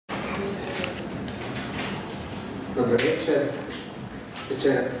Dobro večer.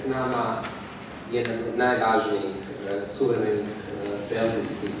 Večeras s nama jedan od najvažnijih suvremenih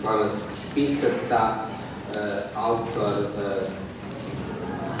belgijskih flamanskih pisaca, autor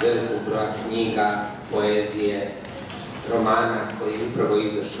velikog broja knjiga, poezije, romana koji je upravo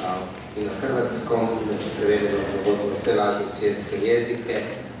izašao i na hrvatskom, znači prevedeno na gotovo sve važne svjetske jezike,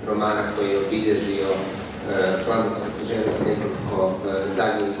 romana koji je obilježio flamandsku književnost nekoliko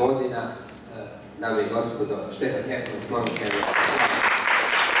zadnjih godina. Dame i gospodo, Stefan Hertmans, molim se jedno.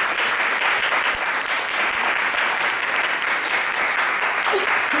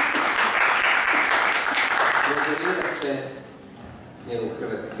 Moderirat će njegov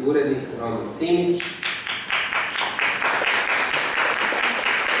hrvatski urednik, Roman Simić.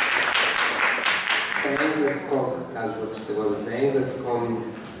 Sa engleskog, razgovor će se voditi na engleskom,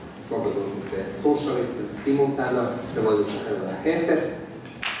 slobodno budete slušalice za simultano, prevodit će Hrvana Hefer.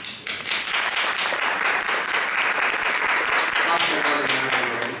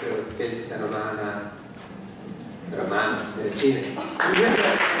 Prevoditeljica Romana Perečinec.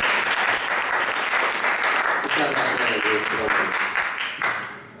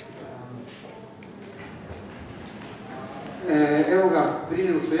 Evo ga, prije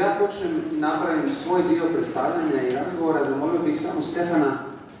nego što ja počnem i napravim svoj dio predstavljanja i razgovora, zamolio bih samo Stefana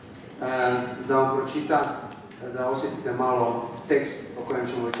da vam pročita, da osjetite malo tekst o kojem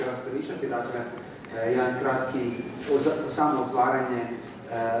ćemo večeras pričati, dakle, jedan kratki samo otvaranje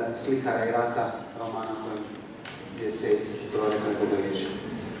Slikara i rata, romana kojem je se prorekao nekoga riječi.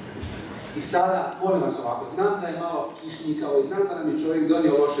 I sada, molim vas ovako, znam da je malo kišnikao i znam da nam je čovjek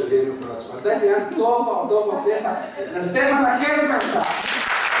donio loše vrijeme u Hrvatsku, ali dajte jedan topao pljesak za Stefana Hertmansa!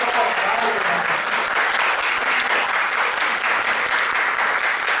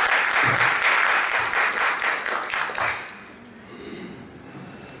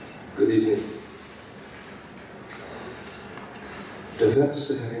 Good evening. De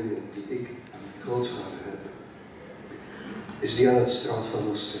verste herinnering die ik aan mijn grootvader heb, is die aan het strand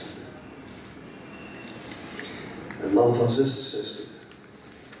van Oostende. Een man van 66,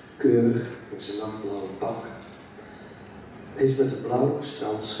 keurig in zijn nachtblauwe pak, heeft met de blauwe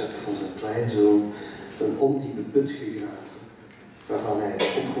strandschep van zijn kleinzoon een ondiepe put gegraven, waarvan hij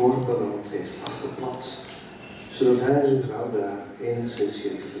de opgeworpen rand heeft afgeplat, zodat hij en zijn vrouw daar enigszins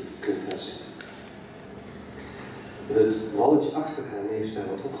geriefelijk kunnen gaan zitten. Het walletje achter hen heeft hij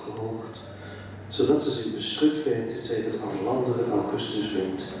wat opgehoogd, zodat ze zich beschut weten tegen de aflandige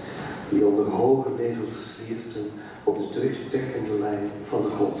augustuswind die onder hoge nevelverslierten op de terugtrekkende lijn van de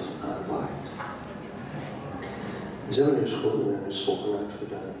golf aanwaait. Ze hebben hun schoenen en hun sokken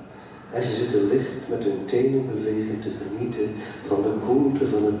uitgedaan en ze zitten licht met hun tenen bewegend te genieten van de koelte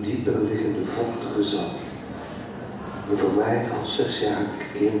van het dieper liggende vochtige zand. Een voor mij als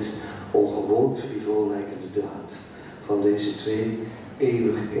 6-jarig kind ongewoon frivol lijkende daad van deze twee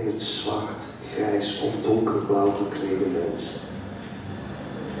eeuwig in het zwart, grijs of donkerblauw geklede mensen.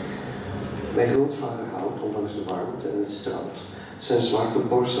 Mijn grootvader houdt, ondanks de warmte en het strand, zijn zwarte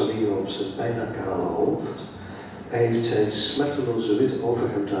borsaline op zijn bijna kale hoofd. Hij heeft zijn smetteloze witte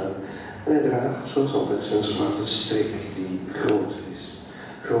overhemd aan en hij draagt zoals altijd zijn zwarte strik die groter is.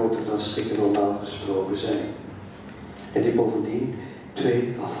 Groter dan strikken normaal gesproken zijn. En die bovendien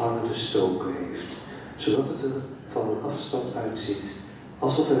 2 afhangende stoken heeft, zodat het er van een afstand uitziet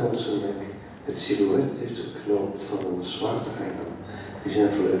alsof hij rond zijn nek het silhouet heeft geknoopt van een zwarte engel die zijn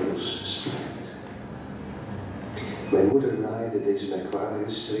vleugels spreidt. Mijn moeder naaide deze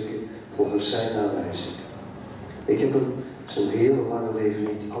merkwaardige strikken volgens zijn aanwijzing. Ik heb hem zijn hele lange leven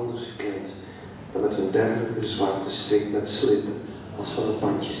niet anders gekend dan met een dergelijke zwarte strik met slippen als van een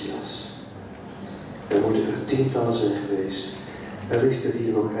pandjesjas. Er moeten er tientallen zijn geweest. Er ligt er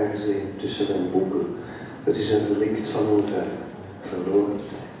hier nog ergens een tussen mijn boeken. Het is een relict van een verloren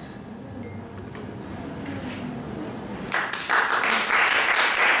tijd.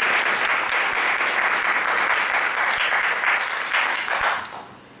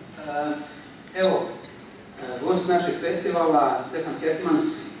 Evo, gost našeg festivala, Stefan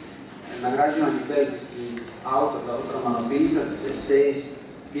Hertmans, nagrađivani belgijski autor, romanopisac, esejist,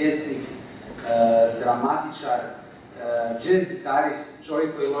 pjesnik, dramatičar, jazz gitarist,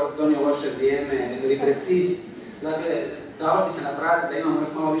 čovjek koji je donio loše vrijeme, libretist. Dakle, dalo bi se napraviti da imamo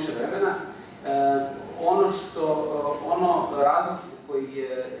još malo više vremena. Ono razlog koji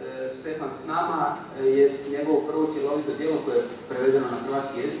je Stefan s nama jest njegovo prvo cjelovito djelo koje je prevedeno na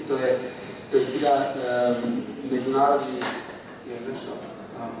hrvatski jezik, to je zbilja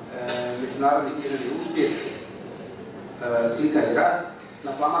međunarodni književni uspjeh, Slikar i rat.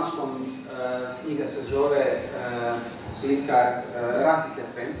 Na flamanskom knjiga se zove Slikar, rat i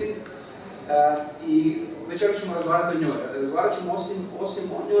terpentin. I večera ćemo razgovarati o njoj. Razgovarat ćemo osim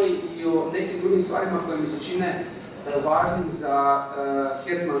o njoj i o nekim drugim stvarima koje mi se čine važnim za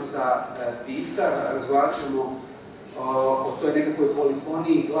Hertmansa pisca. Razgovarat ćemo o toj nekakvoj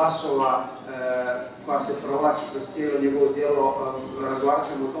polifoniji glasova koja se provlači kroz cijelo njegovo djelo. Razgovarat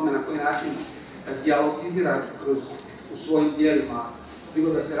ćemo o tome na koji način dijalogizira u svojim djelima,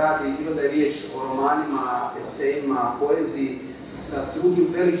 bilo da se radi, bilo da je riječ o romanima, esejima, poeziji, sa drugim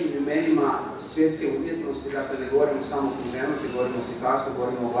velikim imenima svjetske umjetnosti. Dakle, ne govorimo samo o književnosti, govorimo o slikarstvu,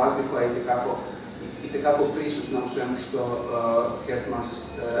 govorimo o glazbi koja je itekako prisutna u svemu što Hertmans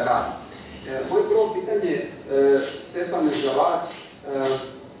radi. Moje prvo pitanje, Stefane, za vas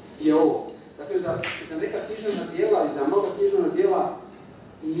je ovo. Dakle, za neka književna djela i za mnoga književna djela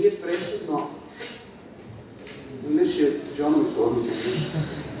nije presudno, neće Johnovi su odlučeni,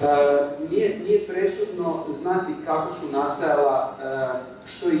 nije presudno znati kako su nastajala,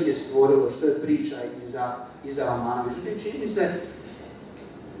 što ih je stvorilo, što je priča iza romana. Međutim,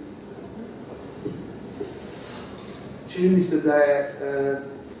 čini mi se da je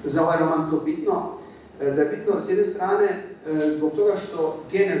za ovaj roman to bitno. Da je bitno s jedne strane zbog toga što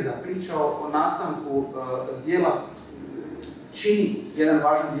geneza priča o nastanku djela čini jedan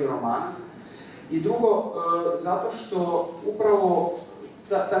važan dio romana. I drugo, zato što upravo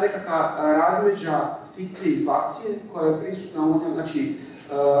ta nekakva razmeđa fikcije i fakcije koja je prisutna u njoj, znači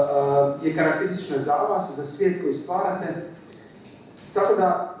je karakteristična za vas, za svijet koji stvarate. Tako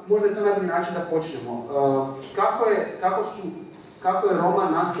da, možda je to najbolji način da počnemo. Kako je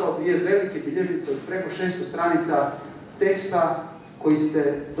roman nastao, dvije velike bilježnice od preko 600 stranica teksta koji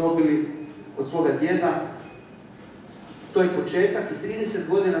ste dobili od svoga djeda. To je početak i 30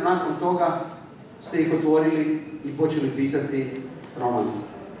 godina nakon toga ste ih otvorili i počeli pisati roman.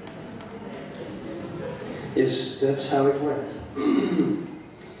 Yes, that's how it went.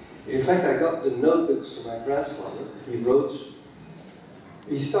 In fact, I got the notebooks from my grandfather.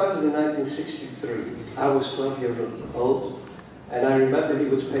 He started in 1963. I was 12 years old, and I remember he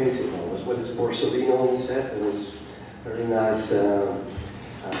was painting always with his Borsellino on his head and his very nice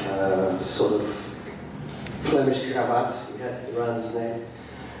sort of Flemish cravat he had around his neck.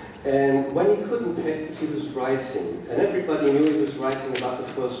 And when he couldn't paint, he was writing. And everybody knew he was writing about the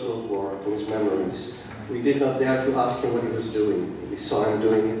First World War and his memories. We did not dare to ask him what he was doing. We saw him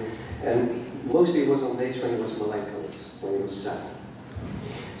doing it. And mostly it was on days when he was melancholy, when he was sad.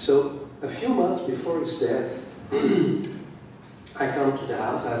 So a few months before his death, I come to the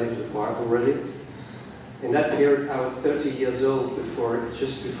house. I lived in the park already. In that period, I was 30 years old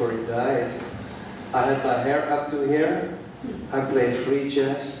just before he died. I had my hair up to here. I played free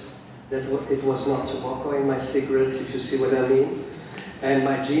jazz. It was not tobacco in my cigarettes, if you see what I mean. And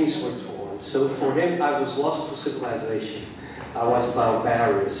my jeans were torn. So for him, I was lost for civilization. I was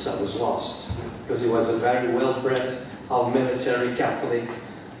barbarous, I was lost. Because he was a very well-bred, military, Catholic,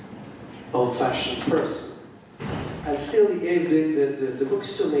 old-fashioned person. And still he gave the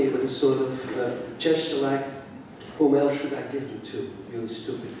books to me with a sort of gesture like, whom else should I give them to, you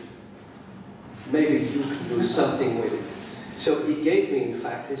stupid? Maybe you can do something with it. So he gave me, in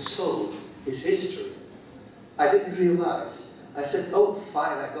fact, his soul, his history. I didn't realize. I said, oh,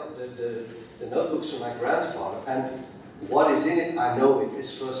 fine, I got the notebooks from my grandfather, and what is in it, I know it,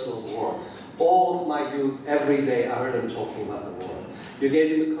 it's First World War. All of my youth, every day, I heard him talking about the war. You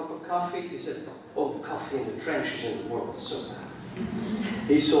gave him a cup of coffee, he said, oh, coffee in the trenches in the war was so bad.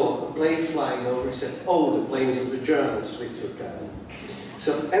 He saw a plane flying over, he said, oh, the planes of the Germans we took down.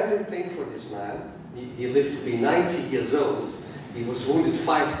 So everything for this man, he lived to be 90 years old. He was wounded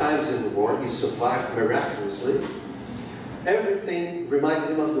 5 times in the war. He survived miraculously. Everything reminded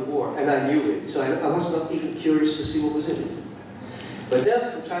him of the war, and I knew it. So I was not even curious to see what was in it. But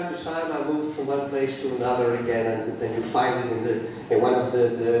then from time to time, I moved from one place to another again, and then you find it in one of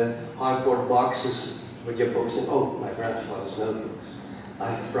the hardboard boxes with your books, and oh, my grandfather's notebooks.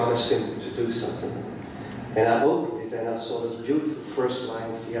 I had promised him to do something. And I opened it, and I saw those beautiful first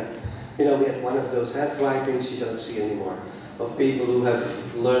lines. Yeah. You know, we had one of those handwritings you don't see anymore, of people who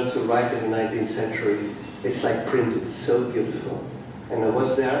have learned to write in the 19th century. It's like printed, so beautiful. And I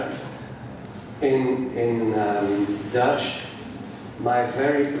was there in Dutch, my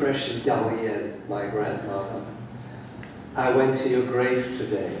very precious Gabriel, my grandmother. I went to your grave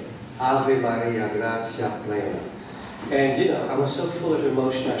today. Ave Maria, gratia plena. And you know, I was so full of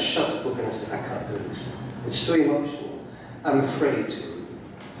emotion, I shut the book and I said, I can't do this. It's too emotional. I'm afraid to.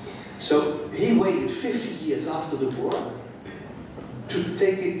 So he waited 50 years after the war to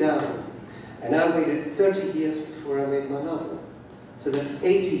take it down. And I waited 30 years before I made my novel. So that's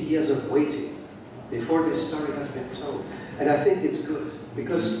 80 years of waiting before this story has been told. And I think it's good,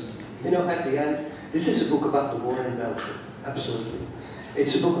 because, you know, at the end, This is a book about the war in Belgium, absolutely.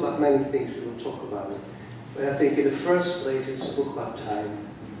 It's a book about many things, we will talk about it. But I think in the first place it's a book about time.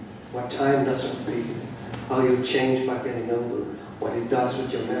 What time does with people, how you change by getting older, what it does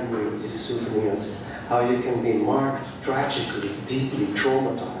with your memory, with your souvenirs, how you can be marked tragically, deeply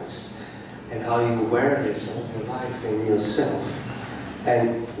traumatized, and how you wear this all your life in yourself.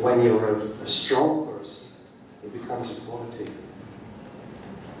 And when you're a strong person, it becomes a quality.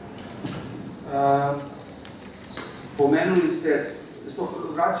 Pomenuli ste,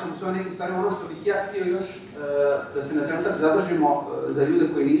 vratit ćemo se o nekim stvarima, ono što bih ja htio još da se na trenutak zadržimo za ljude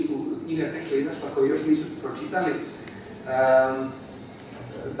koji nisu, knjiga je nešto izašla, koji još nisu pročitali.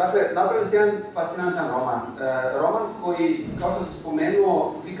 Dakle, napravili ste jedan fascinantan roman. Roman koji, kao što sam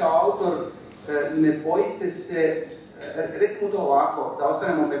spomenuo, vi kao autor ne bojite se, recimo to ovako, da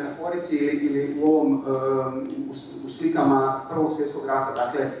ostanemo u metaforici ili u slikama Prvog svjetskog rata.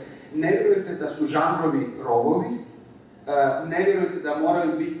 Dakle, ne vjerujete da su žanrovi rovovi, ne vjerujete da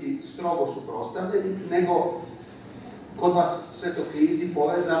moraju biti strogo suprotstavljeni, nego kod vas sve to klizi,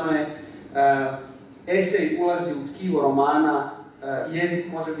 povezano je, esej ulazi u tkivo romana,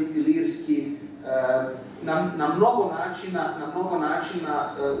 jezik može biti lirski, na mnogo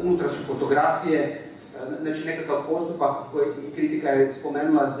načina unutra su fotografije, znači nekakav postupak koji kritika je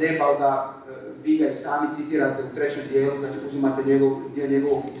spomenula Zebalda, vi ga i sami citirate u trećem dijelu, znači uzimate dio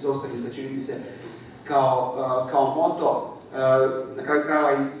njegovog izostavljica, čini mi se, kao moto. Na kraju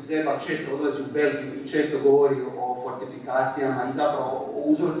krajeva i Zebal često odlazi u Belgiju i često govori o fortifikacijama i zapravo o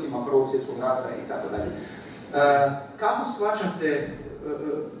uzorcima Prvog svjetskog rata i tako dalje. Kako shvaćate,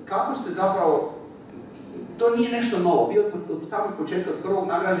 kako ste zapravo, to nije nešto novo, vi od samog početka, od prvog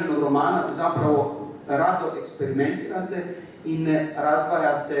nagrađenog romana zapravo rado eksperimentirate i ne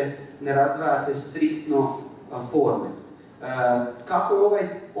razdvajate striktno forme. Kako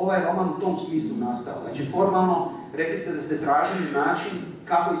je ovaj roman u tom smislu nastao? Znači, formalno, rekli ste da ste tražili način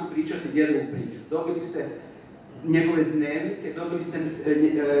kako ispričati djedovu priču. Dobili ste njegove dnevnike, dobili ste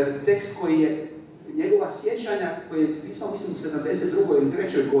tekst koji je njegova sjećanja, koji je pisao, mislim, u 72. ili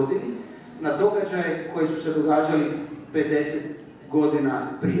 3. godini, na događaje koji su se događali 50 godina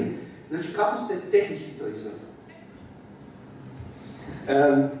prije. Znači, kako ste tehnički to izvedli?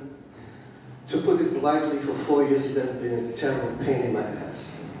 To put it politely, for 4 years there had been a terrible pain in my past.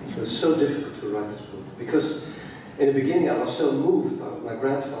 It was so difficult to write this book, because in the beginning I was so moved by what my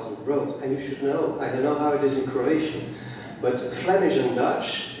grandfather wrote, and you should know, I don't know how it is in Croatian, but Flemish and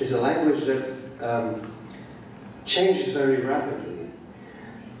Dutch is a language that changes very rapidly.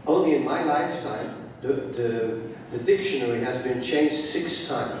 Only in my lifetime, the dictionary has been changed 6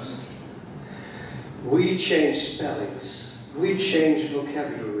 times. We change spellings, we change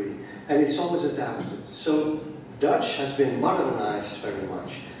vocabulary, and it's always adapted. So Dutch has been modernized very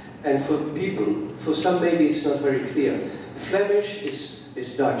much. And for people, for some maybe it's not very clear. Flemish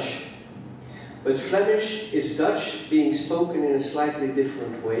is Dutch. But Flemish is Dutch being spoken in a slightly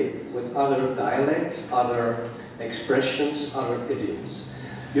different way, with other dialects, other expressions, other idioms.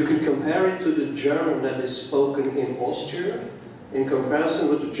 You can compare it to the German that is spoken in Austria, in comparison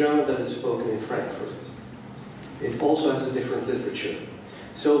with the German that is spoken in Frankfurt. It also has a different literature.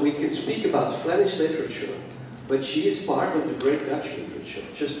 So we can speak about Flemish literature, but she is part of the great Dutch literature,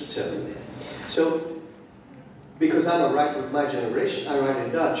 just to tell you. So, because I'm a writer of my generation, I write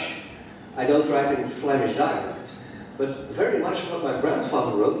in Dutch. I don't write in Flemish dialect. But very much what my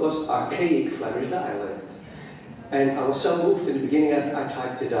grandfather wrote was archaic Flemish dialect. And I was so moved in the beginning, I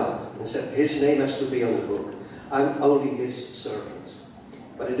typed it out and said, his name has to be on the book. I'm only his servant.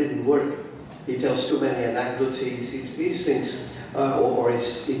 But it didn't work. He tells too many anecdotes, these things,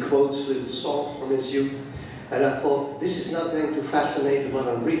 he quotes little songs from his youth. And I thought, this is not going to fascinate the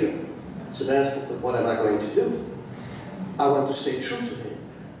modern reader. So then I thought, what am I going to do? I want to stay true to him.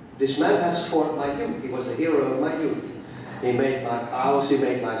 This man has formed my youth. He was the hero of my youth. He made my arrows, he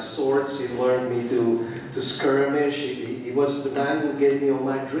made my swords, he learned me to skirmish. He was the man who gave me all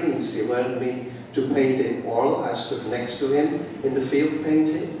my dreams. He learned me to paint in oil. I stood next to him in the field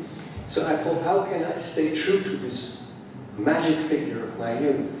painting. So I thought, how can I stay true to this magic figure of my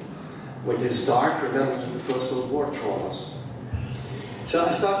youth, with this dark remembrance of the First World War traumas? So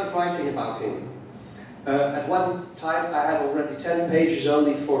I started writing about him. At one time I had already 10 pages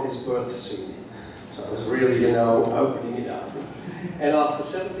only for his birth scene. So I was really, opening it up. And after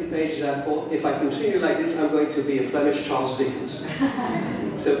 70 pages I thought, if I continue like this, I'm going to be a Flemish Charles Dickens.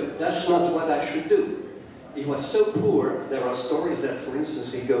 So that's not what I should do. He was so poor, there are stories that, for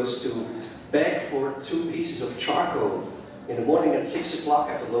instance, he goes to beg for 2 pieces of charcoal in the morning at 6 o'clock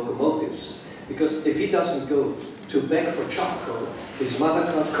at the locomotives. Because if he doesn't go to beg for charcoal, his mother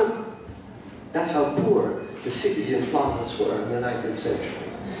can't cook. That's how poor the cities in Flanders were in the 19th century.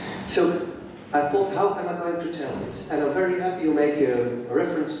 So I thought, how am I going to tell this? And I'm very happy you make a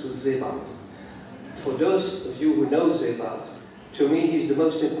reference to Sebald. For those of you who know Sebald, to me he's the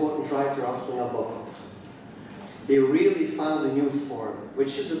most important writer after Nabokov. He really found a new form,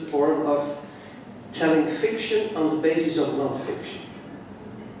 which is a form of telling fiction on the basis of non-fiction.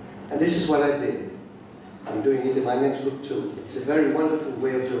 And this is what I did. I'm doing it in my next book too. It's a very wonderful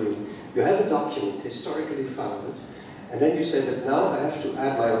way of doing it. You have a document, historically founded, and then you say that now I have to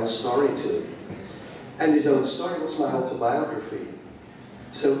add my own story to it. And his own story was my autobiography.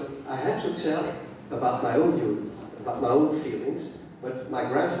 So I had to tell about my own youth, about my own feelings, but my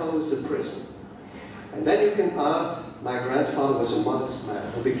grandfather was in prison. And then you can add, my grandfather was a modest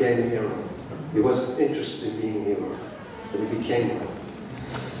man who became a hero. He wasn't interested in being a hero, but he became one.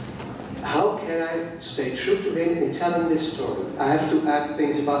 How can I stay true to him in telling this story? I have to add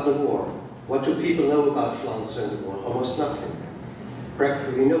things about the war. What do people know about Flanders and the war? Almost nothing.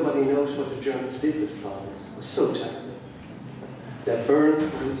 Practically nobody knows what the Germans did with Flanders. It was so terrible. They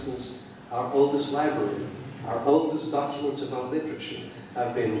burned, for instance, our oldest library. Our oldest documents about literature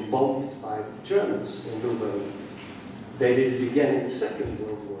have been bombed by the Germans in Louvain. They did it again in the Second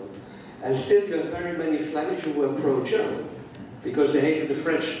World War. And still you have very many Flemish who were pro-German, because they hated the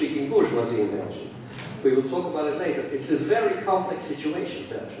French-speaking bourgeoisie in Belgium. We will talk about it later. It's a very complex situation,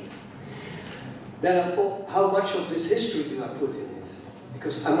 Belgium. Then I thought, how much of this history do I put in it?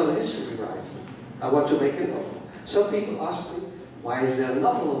 Because I'm not a history writer. I want to make a novel. Some people ask me, why is there a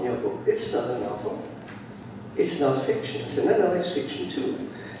novel in your book? It's not a novel. It's not fiction. I said, no, it's fiction too.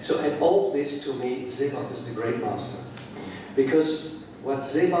 So, and all this to me, Sebald is the great master. Because what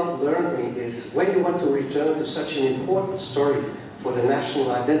Sebald learned me is, when you want to return to such an important story for the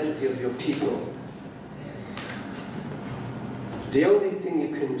national identity of your people, the only thing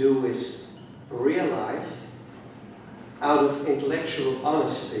you can do is realize, out of intellectual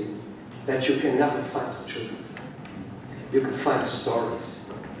honesty, that you can never find the truth. You can find stories.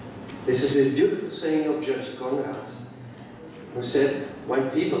 This is a beautiful saying of Judge Conrad, who said, when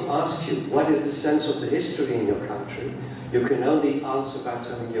people ask you, what is the sense of the history in your country, you can only answer by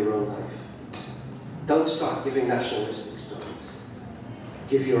telling your own life. Don't start giving nationalistic stories.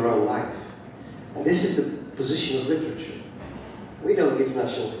 Give your own life. And this is the position of literature. We don't give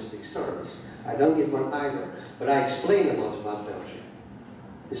nationalistic stories. I don't give one either. But I explain a lot about Belgium.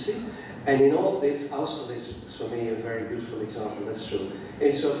 You see? And in all this, Austerlitz is for me a very beautiful example, that's true.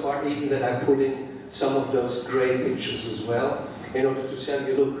 Insofar even that I put in some of those grey pictures as well, in order to tell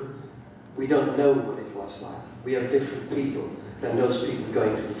you, look, we don't know what it was like. We are different people than those people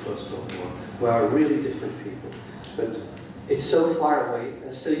going to the First World War. We are really different people. But it's so far away,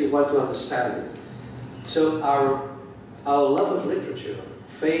 and still you want to understand it. So our love of literature,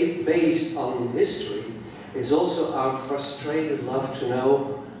 based on history, is also our frustrated love to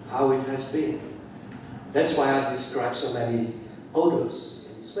know how it has been. That's why I describe so many odors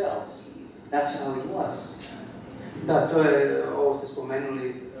and smells. That's how it was. Da, to je, ovo ste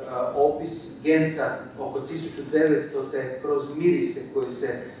spomenuli, opis Genta oko 1900-te kroz mirise koji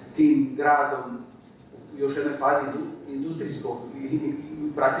se tim gradom u još jednoj fazi industrijskog,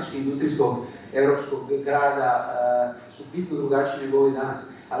 praktički industrijskog europskog grada su bitno drugačiji nego ovi danas.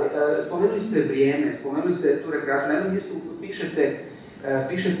 Ali spomenuli ste vrijeme, spomenuli ste tu rekreaciju. Na jednom mjestu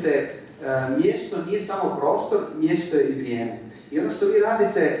pišete mjesto nije samo prostor, mjesto je i vrijeme. I ono što vi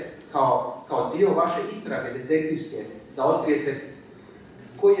radite kao dio vaše istrage detektivske, da otkrijete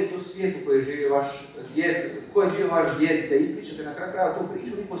koji je to svijet u kojem živi vaš djed, koji je bio vaš djed, da ispričate na kraju krajeva tu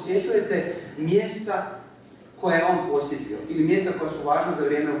priču, vi posjećujete mjesta koje je on posjetio, ili mjesta koja su važna za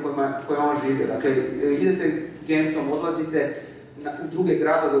vrijeme u koje on živio. Dakle, idete Gentom, odlazite u druge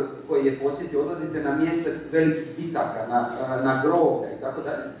gradove koje je posjetio, odlazite na mjesta velikih bitaka, na groblja i tako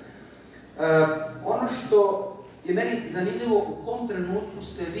dalje. Ono što je meni zanimljivo, u kom trenutku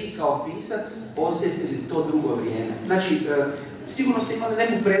ste vi kao pisac osjetili to drugo vrijeme. Znači, sigurno ste imali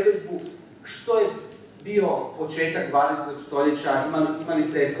neku predodžbu što je bio početak 20. stoljeća, imali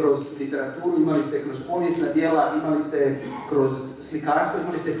ste kroz literaturu, imali ste kroz povijesna djela, imali ste kroz slikarstvo,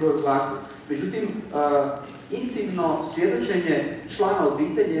 imali ste kroz glazbu. Međutim, intimno svjedočenje člana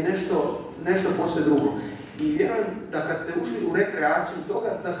obitelji je nešto posve drugo. I vjerujem da kad ste ušli u rekreaciju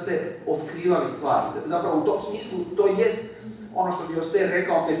toga, da ste otkrivali stvari. Zapravo u tom smislu to jest ono što bi Oster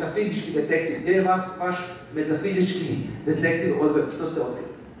rekao metafizički detektiv. Gdje je vaš metafizički detektiv odveo? Što ste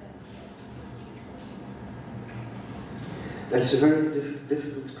otkrili? That's a very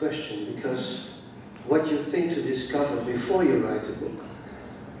difficult question, because what you think to discover before you write a book,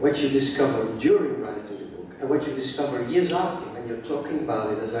 what you discover during writing a book, and what you discover years after, when you're talking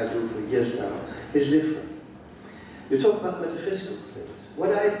about it, as I do for years now, is different. You talk about metaphysical things.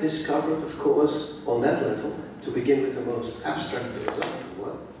 What I discovered, of course, on that level, to begin with the most abstract philosophical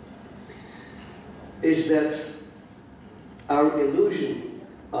one, is that our illusion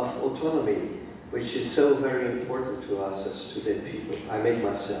of autonomy, which is so very important to us as today people, I make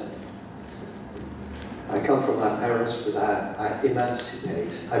myself. I come from my parents, but I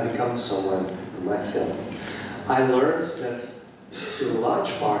emancipate. I become someone myself. I learned that, to a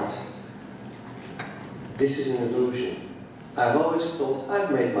large part, this is an illusion. I've always thought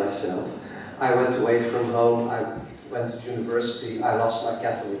I've made myself. I went away from home, I went to university, I lost my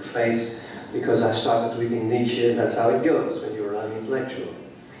Catholic faith because I started reading Nietzsche, and that's how it goes when you're an intellectual.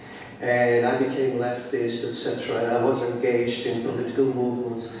 And I became leftist, etc., and I was engaged in political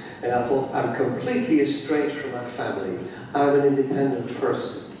movements, and I thought, I'm completely estranged from my family. I'm an independent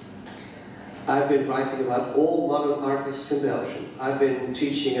person. I've been writing about all modern artists in Belgium. I've been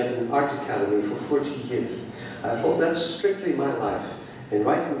teaching at an art academy for 40 years. I thought, that's strictly my life. In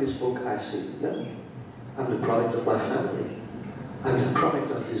writing this book, I see, no, I'm the product of my family. I'm the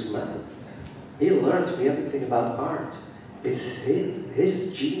product of this man. He learned me everything about art. It's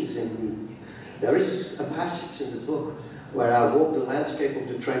his genes in me. There is a passage in the book where I walk the landscape of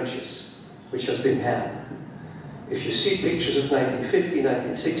the trenches, which has been hell. If you see pictures of 1950,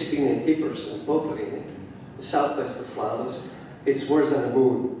 1916 in Ypres and Popelingen, the southwest of Flanders, it's worse than the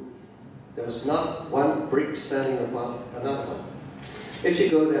moon. There was not one brick standing upon another one. If you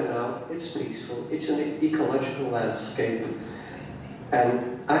go there now, it's peaceful, it's an ecological landscape.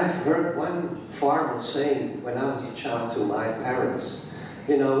 And I've heard one farmer saying, when I was a child, to my parents,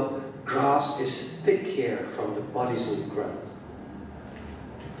 you know, grass is thick here from the bodies in the ground.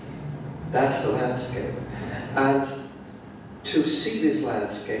 That's the landscape. And to see this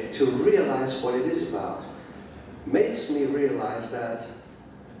landscape, to realize what it is about, makes me realize that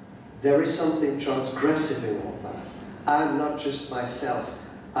there is something transgressive in all that. I'm not just myself.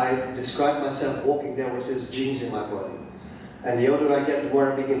 I describe myself walking there with his genes in my body. And the older I get, the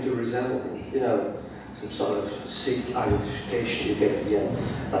more I begin to resemble him. You know, some sort of sick identification you get at the end.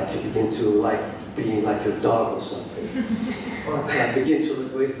 Like you begin to like being like your dog or something. Or I begin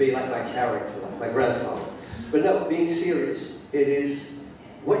to be like my character, like my grandfather. But no, being serious, it is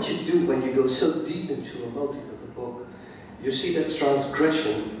what you do when you go so deep into a motive of a book. You see that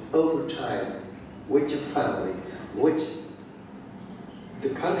transgression over time with your family, with the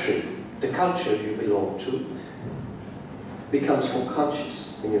country, the culture you belong to, becomes more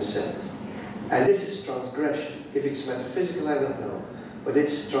conscious in yourself. And this is transgression. If it's metaphysical, I don't know. But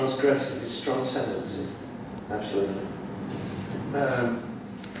it's transgressive, it's transcendency. Absolutely.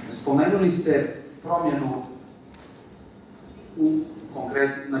 Spomenuli ste promjenu u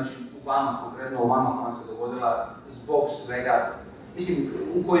vama, konkretno o vama koja se dogodila zbog svega, mislim,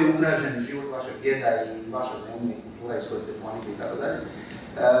 u koji je ugrađen život vašeg djeda i vaša zemlja, kultura iz koje ste ponikli i tako dalje.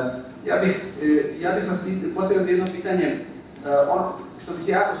 Ja bih vas postavio jedno pitanje. Ono što mi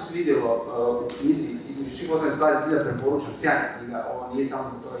se jako svidjelo u knjizi, između svih ostalih stvari, zbilja preporučam, sjajna knjiga, ovo nije samo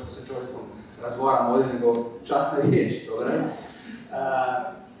zbog toga što se čovjekom razgovaramo ovdje, nego časna riječ, dobro?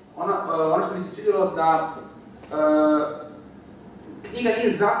 Ono što mi se svidjelo da knjiga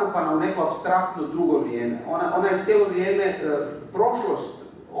nije zakopana u neko apstraktno drugo vrijeme. Ona je cijelo vrijeme prošlost,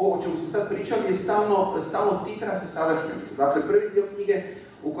 ovo o čemu smo sad pričali, je stalno titra sa sadašnjošću. Dakle, prvi dio knjige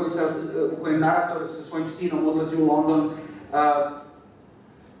u kojem narator sa svojim sinom odlazi u London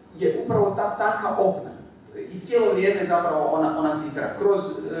je upravo ta tanka opna. I cijelo vrijeme zapravo ona titra.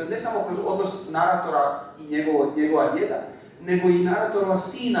 Ne samo kroz odnos naratora i njegova djeda, nego i naratorova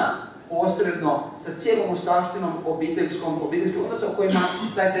sina posredno sa cijelom ostavštinom obiteljskih odnosa o kojima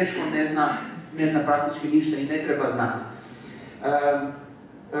taj dečko ne zna praktički ništa i ne treba znati.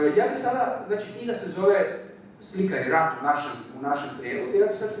 Ja bih sada, znači knjiga se zove Slikar i rat u našem prijevodu, ja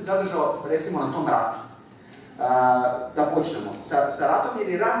bih sad se zadržao recimo na tom ratu. Da počnemo sa ratom, jer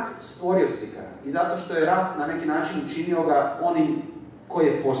je rat stvorio slikara i zato što je rat na neki način učinio ga onim koji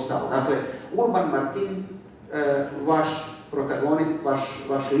je postao. Dakle, Urban Martin, vaš protagonist,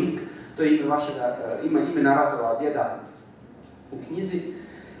 vaš lik, to je ime naratorova djeda u knjizi,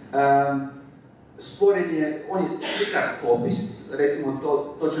 stvoren je, on je slikar kopist, recimo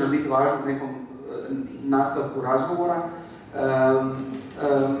to će nam biti važno u nekom nastavku razgovora,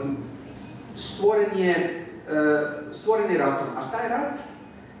 stvoren je ratom, a taj rat,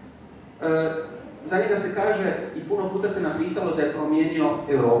 za njega se kaže i puno puta se napisalo da je promijenio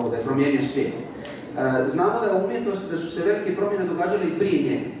Europu, da je promijenio svijet. Znamo da je umjetnost, da su se velike promjene događale i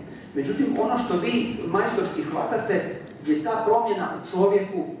prije njega. Međutim, ono što vi majstorski hvatate je ta promjena u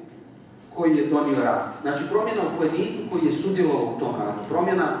čovjeku koji je donio rat. Znači promjena u pojedincu koji je sudjelovao u tom ratu,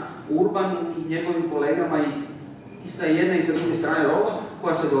 promjena u Urbanu i njegovim kolegama i sa jedne i sa druge strane rova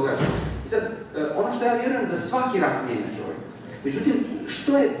koja se događa. I sad, ono što ja vjerujem da svaki rat mijenja čovjek. Međutim,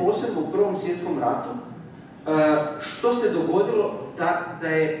 što je posebno u Prvom svjetskom ratu, što se dogodilo da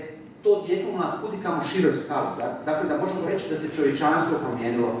je to djetom na kudikamo široj skali. Dakle, da možemo reći da se čovječanstvo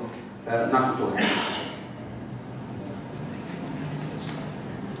promijenilo nakon toga.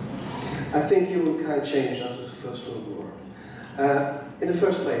 I think humankind changed after the First World War. In the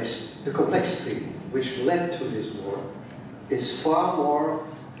first place, the complexity which led to this war is far more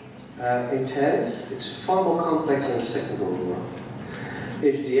intense, it's far more complex than the Second World War.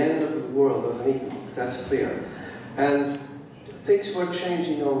 It's the end of the world of an epoch, that's clear. And things were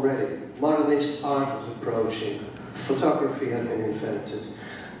changing already. Modernist art was approaching, photography had been invented,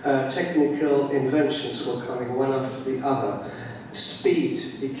 technical inventions were coming one after the other.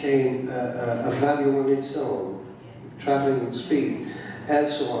 Speed became a value on its own, traveling with speed, and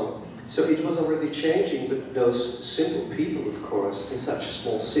so on. So it was already changing, but those simple people, of course, in such a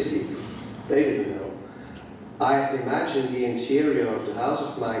small city, they didn't know. I imagine the interior of the house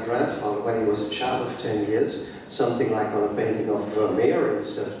of my grandfather when he was a child of 10 years, something like on a painting of Vermeer in the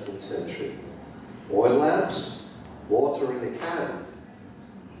 17th century. Oil lamps, water in a can.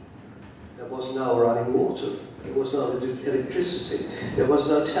 There was no running water. There was no electricity, there was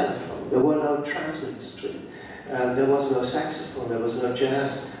no telephone, there were no trams in the street, there was no saxophone, there was no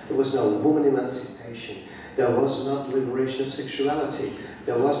jazz, there was no woman emancipation, there was not liberation of sexuality,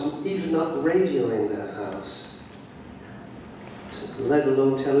 there wasn't even not radio in their house, let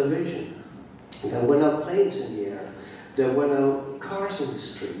alone television. There were no planes in the air, there were no cars in the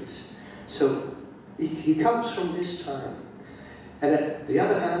streets. So he comes from this time. And at the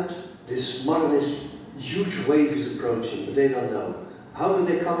other hand, this modernist huge wave is approaching, but they don't know. How do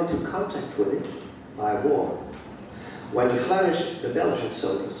they come into contact with it? By war. When the Belgian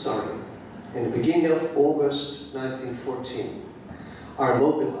soldiers, in the beginning of August 1914, are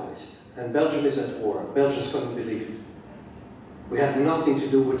mobilized, and Belgium is at war. Belgians couldn't believe it. We had nothing to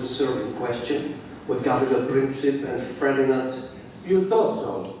do with the Serbian question, with Gavrilo Princip and Ferdinand. You thought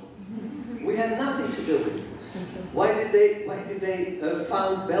so? We had nothing to do with it. Why did they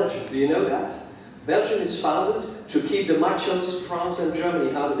found Belgium? Do you know that? Belgium is founded to keep the machos, France and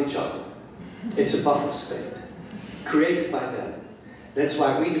Germany, out of each other. It's a buffer state, created by them. That's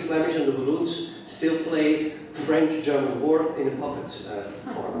why we, the Flemish and the Walloons, still play French-German war in a puppet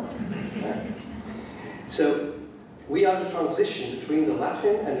format. So we are the transition between the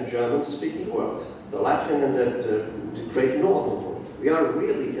Latin and the German-speaking world, the Latin and the great northern world. We are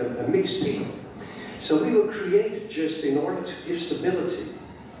really a mixed people. So we were created just in order to give stability.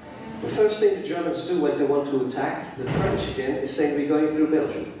 The first thing the Germans do when they want to attack the French again is saying we're going through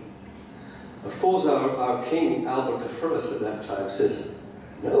Belgium. Of course our king, Albert I at that time, says,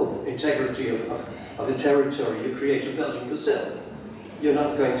 no, integrity of the territory, you create a Belgium yourself. You're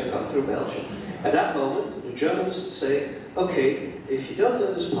not going to come through Belgium. At that moment, the Germans say, okay, if you don't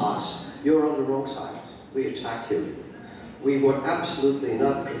let us pass, you're on the wrong side. We attack you. We were absolutely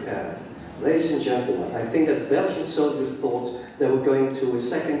not prepared. Ladies and gentlemen, I think that Belgian soldiers thought they were going to a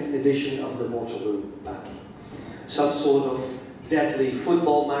second edition of the Waterloo battle. Some sort of deadly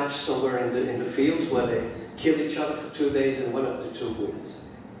football match somewhere in the fields where they kill each other for 2 days and one of the two wins.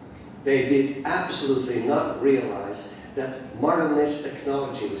 They did absolutely not realize that modernist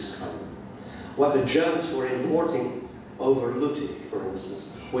technology was coming. What the Germans were importing over Lüttich, for instance,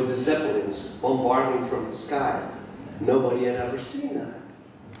 with the Zeppelins bombarding from the sky, nobody had ever seen that.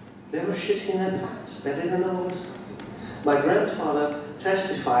 They were shitting in their pants. They didn't know what was coming. My grandfather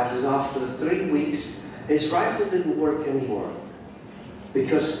testifies that after 3 weeks, his rifle didn't work anymore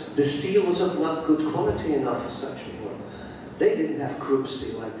because the steel was of not good quality enough for such a war. They didn't have Krupp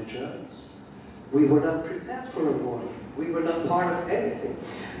steel like the Germans. We were not prepared for a war. We were not part of anything.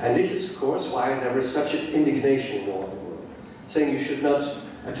 And this is, of course, why there was such an indignation in all the world, saying you should not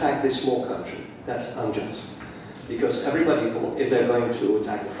attack this small country. That's unjust. Because everybody thought if they're going to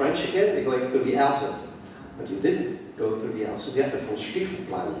attack the French again, they're going through the Alsace. But you didn't go through the Alsace. You had the von Stiefel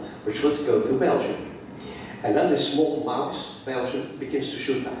plan, which was to go through Belgium. And then this small mouse, Belgium, begins to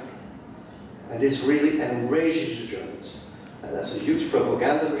shoot back. And this really enrages the Germans. And that's a huge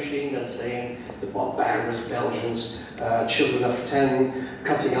propaganda machine that's saying the barbarous Belgians, children of 10,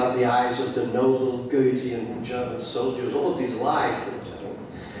 cutting out the eyes of the noble Goethean German soldiers, all of these lies that they're telling.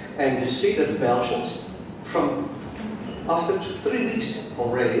 And you see that the Belgians, after 3 weeks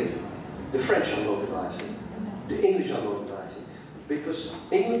already, the French are mobilizing, the English are mobilizing, because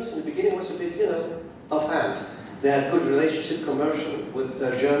England in the beginning was a bit, offhand. They had good relationship commercial with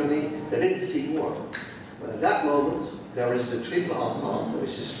Germany. They didn't see war. But at that moment, there is the Triple Entente,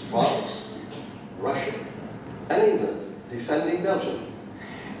 which is France, Russia, and England, defending Belgium.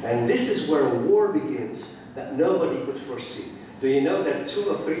 And this is where a war begins that nobody could foresee. Do you know that 2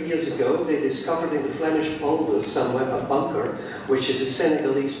 or 3 years ago, they discovered in the Flemish polder somewhere a bunker, which is a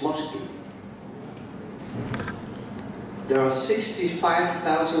Senegalese mosque. There are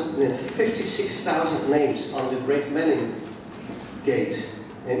 56,000 names on the Great Menin Gate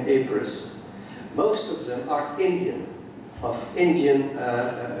in Ypres. Most of them are Indian, of Indian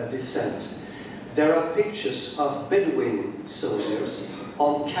descent. There are pictures of Bedouin soldiers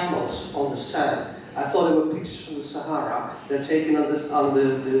on camels on the sand. I thought they were pictures from the Sahara. They're taken on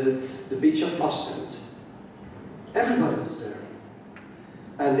the beach of Ostend. Everybody was there.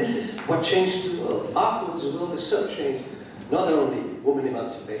 And this is what changed the world. Afterwards, the world is so changed. Not only women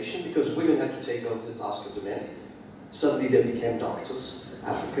emancipation, because women had to take over the task of the men. Suddenly they became doctors,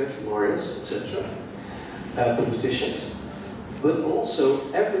 advocates, lawyers, etc., politicians. But also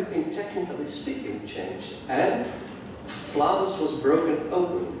everything, technically speaking, changed. And Flanders was broken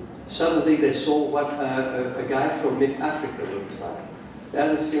open. Suddenly they saw what a guy from mid-Africa looked like. They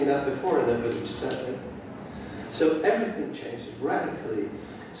hadn't seen that before in their villages, had they? So everything changed radically.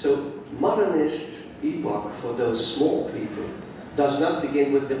 So modernist epoch for those small people does not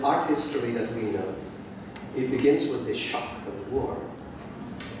begin with the art history that we know. It begins with the shock of the war.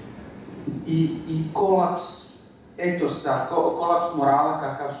 I kolaps etosa, kolaps morala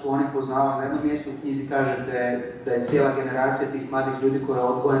kakav su oni poznavali. Na jednom mjestu u knjizi kažete da je cijela generacija tih mladih ljudi koja je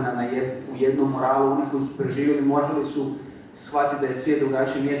odgojena u jednom moralu. Oni koji su preživjeli morali su shvatiti da je svijet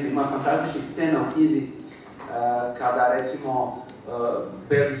drugačije mjesto. Ima fantastičnih scena u knjizi kada recimo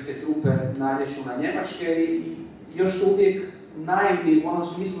belgijske trupe nalječu na njemačke i još su uvijek naivni u onom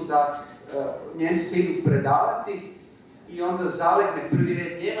smislu da Njemci se idu predavati i onda zalegne prvi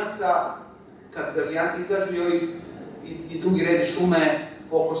red Njemaca, kad Belgijanci izađu i drugi red šume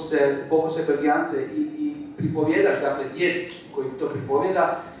pokose Belgijance i pripovjedaš, dakle djed koji to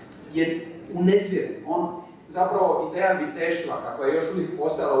pripovjeda je unezvjeren. On zapravo ideja viteštva, kako je još uvijek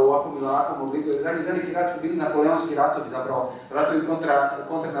postala u ovakvom ili ovakvom obliku, jer zadnji veliki rat su bili napoleonski ratovi, zapravo ratovi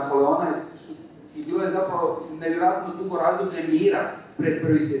kontra Napoleona i bilo je zapravo nevjerojatno dugo razdoblje mira pred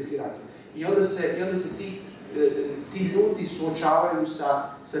Prvi svjetski rat. I onda se ti ljudi suočavaju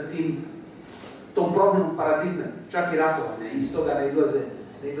sa tom promjenom paradigme, čak i ratovanja, i iz toga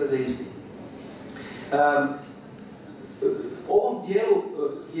ne izlaze isti. Ovom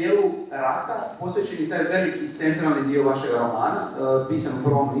dijelu rata posvećen je taj veliki centralni dio vašeg romana, pisan u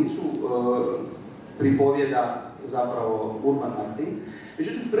prvom licu, pripovjeda zapravo Urban Martin.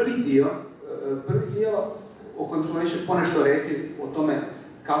 Međutim, prvi dio o kojem smo već ponešto rekli, o tome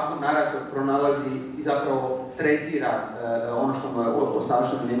kako narator pronalazi i zapravo tretira ono što mu je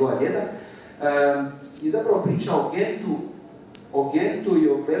ostavljeno njegova djeda, je zapravo priča o Gentu i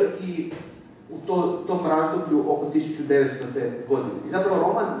o Belgiji u tom razdoblju oko 1900. godine. I zapravo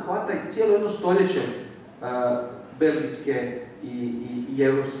roman hvata cijelo jedno stoljeće belgijske i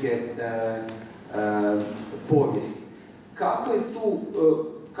evropske povijesti.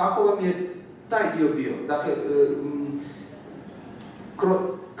 Kako vam je taj dio bio? Dakle,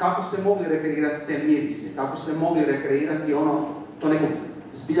 kako ste mogli rekreirati te mirise? Kako ste mogli rekreirati to neko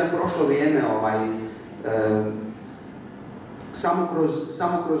zbilja prošlo vrijeme, samo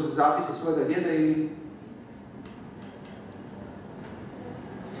kroz zapise svojega djeda ili?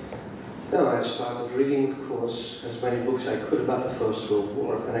 No, I started reading, of course, as many books I could about the First World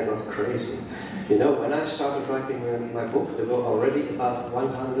War, and I got crazy. You know, when I started writing my book, there were already about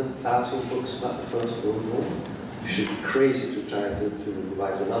 100,000 books about the First World War. You should be crazy to try to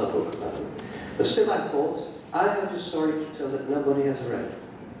write another book about it. But still I thought, I have a story to tell that nobody has read.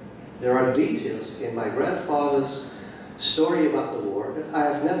 There are details in my grandfather's story about the war that I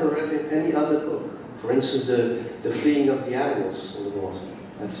have never read in any other book. For instance, the fleeing of the animals in the water.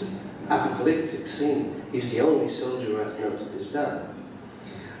 That's an apocalyptic scene. He's the only soldier who has noted this down.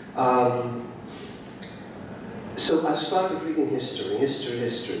 So I started reading history,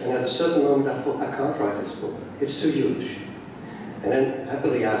 and at a certain moment I thought, I can't write this book. It's too huge. And then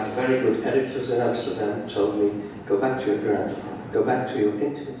happily I have very good editors in Amsterdam who told me, go back to your grandfather, go back to your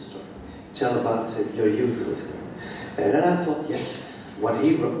intimate story, tell about your youth with him. And then I thought, yes, what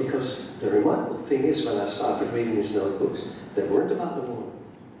he wrote, because the remarkable thing is when I started reading his notebooks, they weren't about the war.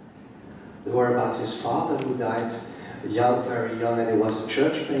 They were about his father who died young, very young, and he was a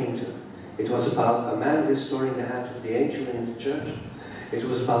church painter. It was about a man restoring the hand of the angel in the church. It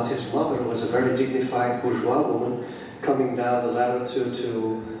was about his mother, who was a very dignified bourgeois woman, coming down the ladder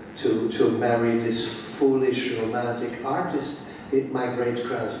to marry this foolish, romantic artist my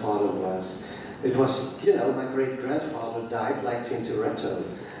great-grandfather was. It was, you know, my great-grandfather died like Tintoretto.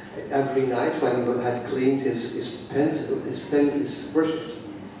 Every night when he had cleaned his pencil, his brushes,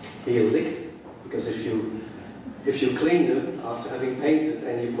 he licked, because if you clean them after having painted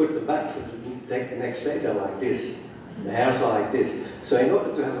and you put them back for the next day, they're like this. The hairs are like this. So in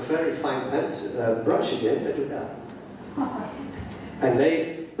order to have a very fine brush again, they do that. And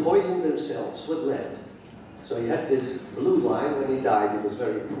they poisoned themselves with lead. So he had this blue line when he died. He was a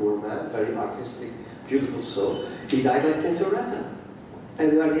very poor man, very artistic, beautiful soul. He died like Tintoretto.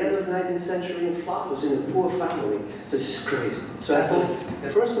 And we were at the end of the 19th century in Flanders, in a poor family. This is crazy. So I thought,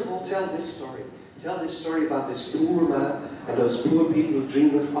 first of all, tell this story. Tell this story about this poor man and those poor people who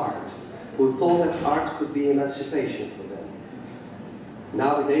dreamed of art, who thought that art could be emancipation for them.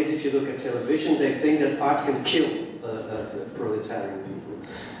 Nowadays, if you look at television, they think that art can kill proletarian people.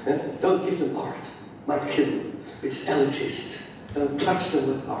 Don't give them art. Might kill them. It's elitist. Don't touch them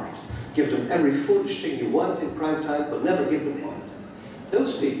with art. Give them every foolish thing you want in prime time, but never give them art.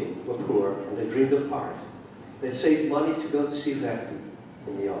 Those people were poor and they dreamed of art. They saved money to go to see Verdi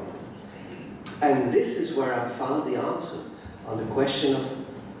in the opera. And this is where I found the answer on the question of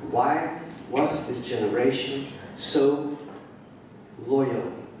why was this generation so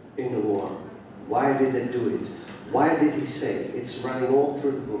loyal in the war? Why did they do it? Why did he say, it's running all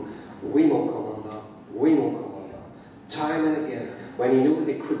through the book, we mon commandant, we mon commandant, time and again, when he knew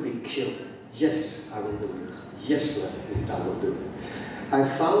he could be killed, yes, I will do it, yes, I will do it. I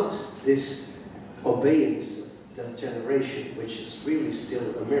found this obedience of that generation, which is really still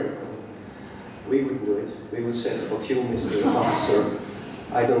a miracle. We wouldn't do it. We would say, fuck you, Mr. Officer,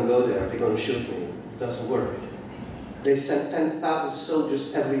 I don't go there, they're going to shoot me. It doesn't work. They sent 10,000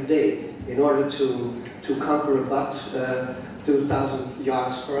 soldiers every day in order to conquer about 2,000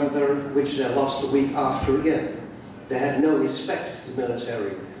 yards further, which they lost a week after again. They had no respect, the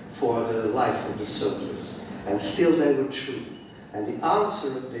military, for the life of the soldiers. And still they were true. And the answer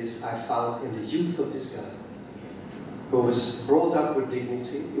of this I found in the youth of this guy, who was brought up with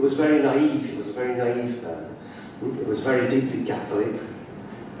dignity. He was very naive. He was a very naive man. He was very deeply Catholic,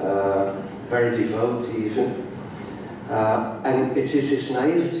 very devout even. And it is his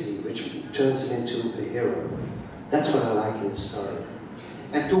naivety which turns him into a hero. That's what I like in the story.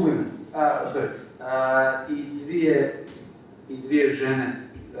 And two women. Sorry. I dvije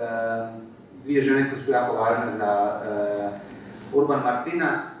žene koje su jako važne za Urban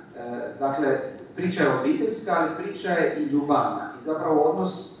Martina. Dakle, priča je obiteljska, ali priča je i ljubavna. I zapravo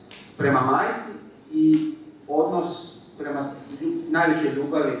odnos prema majci i odnos prema najvećoj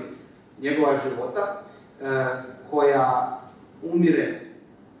ljubavi njegova života, koja umire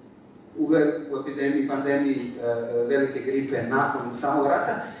u epidemiji, pandemiji velike gripe nakon samog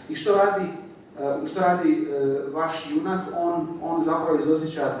rata. I što radi vaš junak? On zapravo iz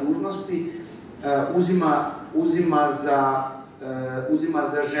osjećaja dužnosti uzima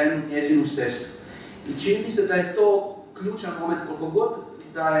za ženu njezinu sestru. I čini mi se da je to ključan moment, koliko god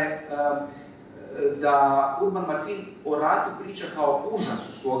da Urban Martin o ratu priča kao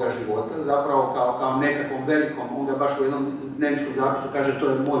užasu svoga života, zapravo kao nekakvom velikom, on ga baš u jednom dnevničkom zapisu kaže to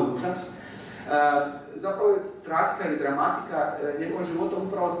je moj užas. Zapravo je tragika ili dramatika njegova života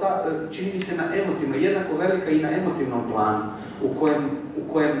upravo ta, čini mi se na emotivno, jednako velika i na emotivnom planu,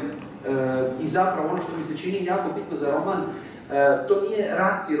 u kojem i zapravo ono što mi se čini jako bitno za roman, to nije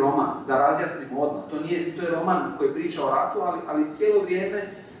ratni roman, da razjasnimo odmah, to je roman koji priča o ratu, ali cijelo vrijeme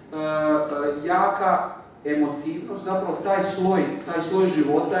jaka emotivnost, zapravo taj sloj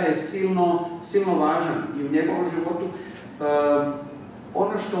života je silno važan i u njegovom životu.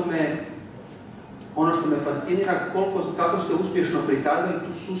 Ono što me fascinira, kako ste uspješno prikazali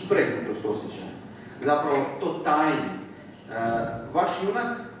tu suspregnutost osjećaja, zapravo to tajenje. Vaš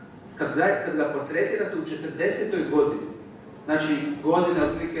junak, kad ga portretirate u 40. godini, znači godine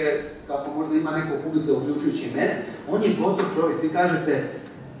otprilike, kako možda ima neko u publici, uključujući mene, on je gotov čovjek. Vi kažete,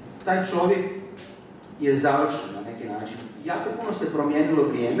 taj čovjek je završen na neki način. Jako puno se promijenilo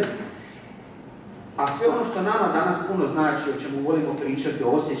vrijeme, a sve ono što nama danas puno znači, o čemu volimo pričati, o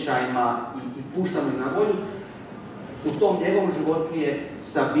osjećajima i puštamo ih na volju, u tom njegovom životu je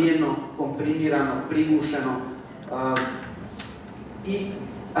sabijeno, komprimirano, prigušeno i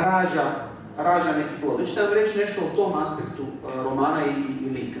rađa neki plod. Hoćete vam reći nešto o tom aspektu romana i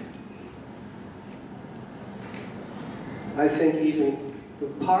lika? I think even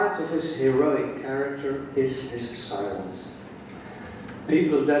part of his heroic character is his silence.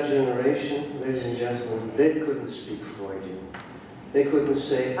 People of that generation, ladies and gentlemen, they couldn't speak Freudian. They couldn't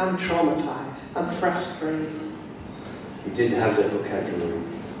say, I'm traumatized, I'm frustrated. He didn't have that vocabulary.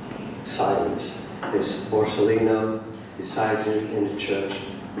 Silence. This Borsellino, besides in the church,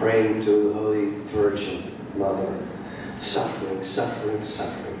 praying to the Holy Virgin Mother, suffering, suffering,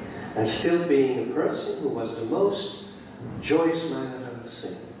 suffering, and still being a person who was the most joyous man I've ever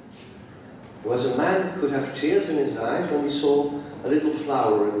seen. He was a man who could have tears in his eyes when he saw a little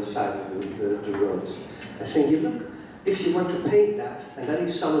flower at the side of the road. I think, look, if you want to paint that, and then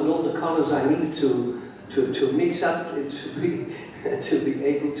he summoned all the colors I needed to mix up to be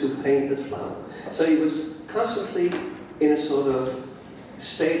able to paint the flower. So he was constantly in a sort of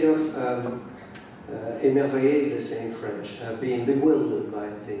state of émerveillé, they say in French, being bewildered by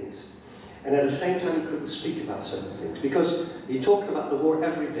things. And at the same time he couldn't speak about certain things, because he talked about the war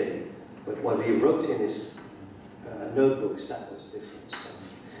every day, but what he wrote in his notebooks, that was different stuff.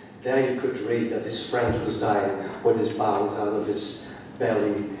 There you could read that his friend was dying with his bowels out of his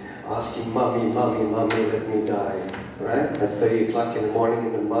belly, asking, "Mommy, mommy, mommy, let me die." Right? At 3 o'clock in the morning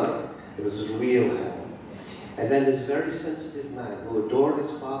in the mud, it was real hell. And then this very sensitive man who adored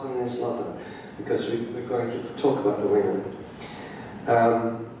his father and his mother, because we're going to talk about the women.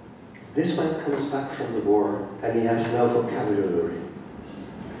 This man comes back from the war and he has no vocabulary.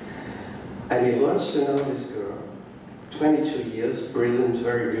 And he learns to know this girl, 22 years, brilliant,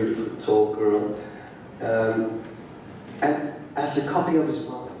 very beautiful, tall girl, and as a copy of his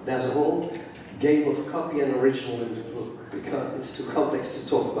mother. There's a whole game of copy and original in the book, because it's too complex to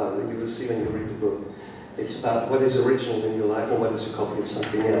talk about it, and you will see when you read the book. It's about what is original in your life and what is a copy of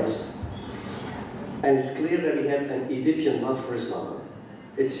something else. And it's clear that he had an Oedipian love for his mother.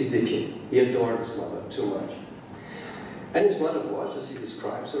 It's Oedipian. He adored his mother too much. And his mother was, as he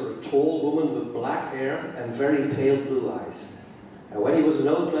describes her, a tall woman with black hair and very pale blue eyes. And when he was an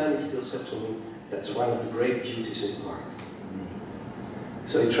old man, he still said to me, "That's one of the great beauties in art."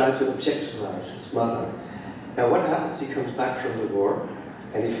 So he tried to objectify his mother. And what happens? He comes back from the war,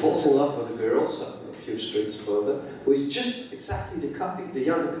 and he falls in love with a girl, so a few streets further, who is just exactly the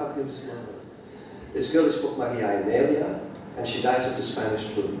younger copy of his mother. This girl is called Maria Amelia, and she dies of the Spanish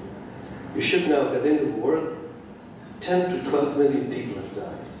flu. You should know that in the war, 10 to 12 million people have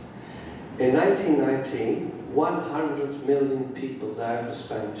died. In 1919, 100 million people died of the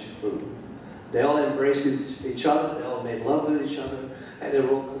Spanish flu. They all embraced each other, they all made love with each other, and they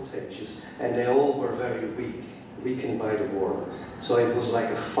were all contagious. And they all were very weak, weakened by the war. So it was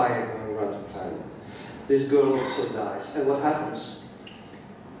like a fire going around the planet. This girl also dies. And what happens?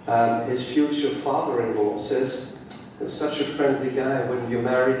 His future father-in-law says, "You're such a friendly guy, wouldn't you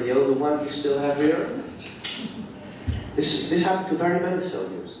marry the older one you still have here?" This happened to very many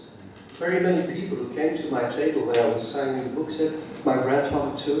soldiers. Very many people who came to my table when I was signing the book said, "My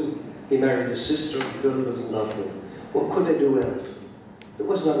grandfather too. He married his sister, the girl he was in love with. What could they do else? It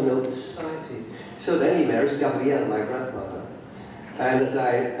was not an open society." So then he marries Gabrielle, my grandmother. And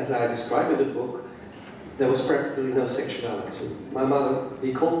as I describe in the book, there was practically no sexuality.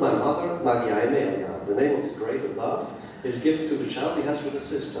 He called my mother Maria Amelia. The name of his greater love is given to the child he has with a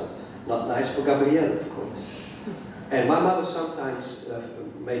sister. Not nice for Gabrielle, of course. And my mother sometimes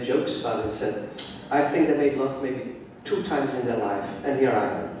made jokes about it and said, "I think they made love maybe 2 times in their life, and here I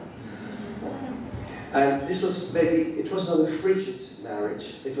am." And this was it was not a frigid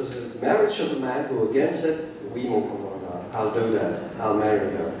marriage. It was a marriage of a man who again said, "Oui, mon commandant, I'll do that, I'll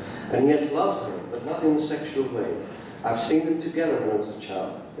marry her." And he has loved her, but not in a sexual way. I've seen them together when I was a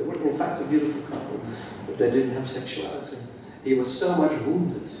child. They were in fact a beautiful couple, but they didn't have sexuality. He was so much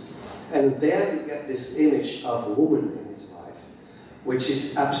wounded. And there you get this image of a woman in his life, which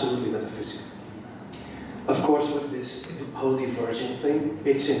is absolutely metaphysical. Of course, with this Holy Virgin thing,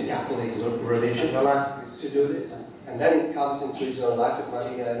 it's in Catholic religion to do this. And then it comes into his own life with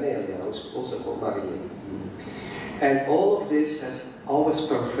Maria Amelia, who's also called Maria. And all of this has always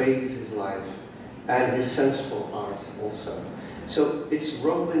pervaded his life and his sense for art also. So it's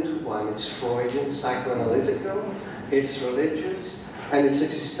rolled into one. It's Freudian, psychoanalytical, it's religious, and it's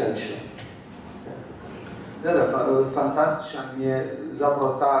existential. Da, fantastičan je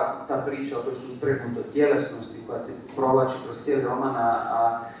zapravo ta priča o toj suspretnutoj tjelesnosti koja se provlači kroz cijeli roman,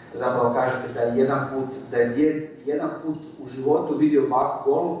 a zapravo kažete da je jedan put u životu vidio baku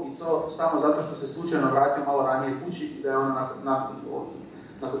golu i to samo zato što se slučajno vratio malo ranije kući i da je ona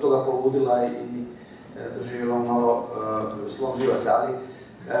nakon toga poludila i doživjela malo slom živaca. Ali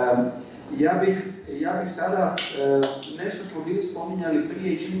ja bih sada, nešto smo bili spominjali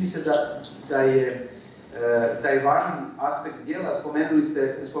prije i čini mi se da je važan aspekt djela.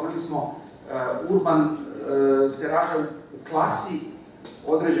 Spomenuli smo Urban se rađa u klasi,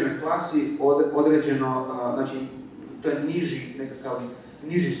 određenoj klasi, određeno, znači to je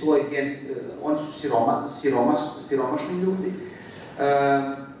niži sloj gen, oni su siromašni ljudi.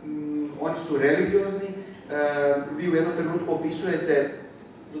 oni su religiozni. Vi u jednom trenutku opisujete,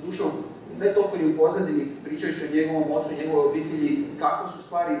 doduše ne toliko ni u pozadini, pričajući o njegovom ocu i njegovoj obitelji, kako su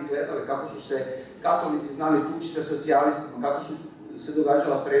stvari izgledale, kako su se katolici znali tući sa socijalistima, kako su se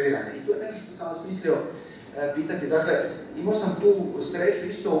događala previranja. I to je nešto što sam vas mislio pitati. Dakle, imao sam tu sreću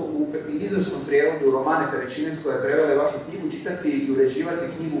isto u izvrsnom prijevodu Romane Perečinec, koja je prevela vašu knjigu, čitati i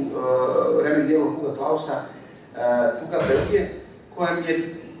uređivati knjigu remek djelo Huga Klausa, Tuga Belgije, koja mi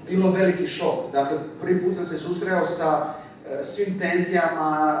je bilo veliki šok. Dakle, prvi put sam se susreo sa svim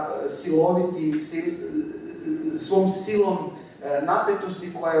tenzijama, silovitim, svom silom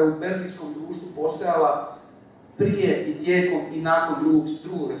napetosti koja je u belgijskom društvu postojala prije i tijekom i nakon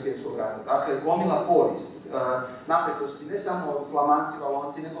drugog svjetskog rata. Dakle, gomila povijest, napetosti, ne samo Flamanci,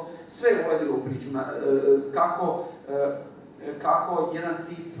 Valonci, nego sve je ulazilo u priču. Kako jedan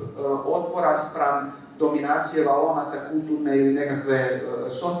tip otpora spram dominacije Valonaca, kulturne ili nekakve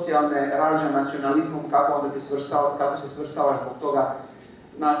socijalne, rađa nacionalizmom, kako se svrstavaš zbog toga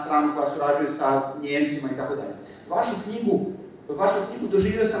na stranu koja surađuje sa Njemcima i tako dalje. Vašu knjigu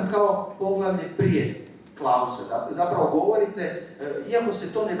doživio sam kao poglavlje prije Klausa. Zapravo govorite, iako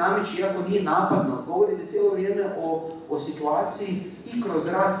se to ne nameće, iako nije napadno, govorite cijelo vrijeme o situaciji i kroz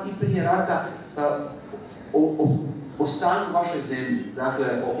rat i prije rata, o stanju vašoj zemlji, dakle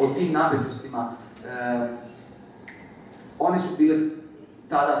o tim napetostima. One su bile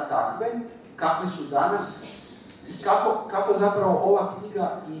tada takve, kakve su danas i kako zapravo ova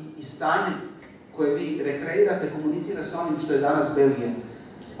knjiga i stanje koje vi rekreirate komunicira sa onim što je danas Belgija.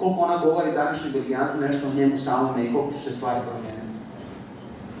 Koliko ona govori današnjem Belgijancu nešto o njemu samome i koliko su se stvari promijenile?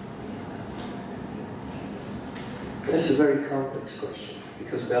 That's a very complex question,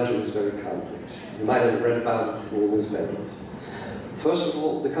 because Belgium is very complex. You might have read about it in the newspapers. First of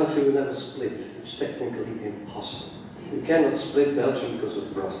all, the country will never split. It's technically impossible. You cannot split Belgium because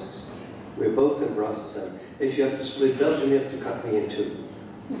of Brussels. We're both in Brussels, and if you have to split Belgium, you have to cut me in two.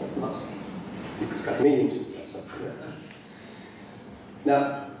 It's not possible. You could cut me in two. That's not clear. Now,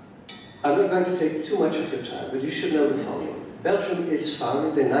 I'm not going to take too much of your time, but you should know the following. Belgium is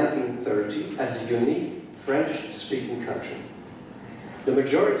founded in 1930 as a unique French-speaking country. The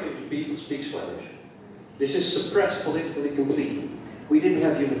majority of the people speak Flemish. This is suppressed politically completely. We didn't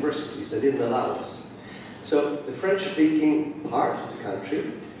have universities, they didn't allow us. So the French-speaking part of the country,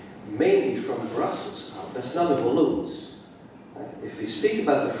 mainly from Brussels, that's not the Walloons. If we speak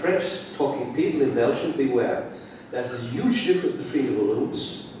about the French-talking people in Belgium, beware. There's a huge difference between the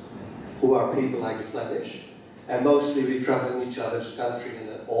Walloons, who are people like the Flemish, and mostly we travel in each other's country and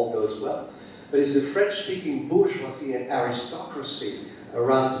it all goes well. But it's the French-speaking bourgeoisie and aristocracy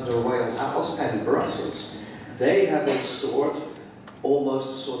around the royal house and Brussels. They have instaured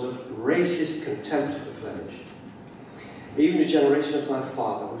almost a sort of racist contempt for Flemish. Even the generation of my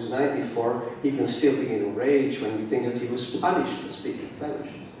father, who's 94, he can still be in a rage when he thinks that he was punished for speaking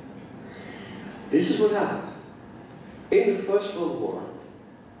Flemish. This is what happened. In the First World War,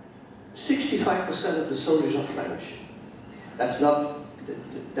 65% of the soldiers are Flemish. That's not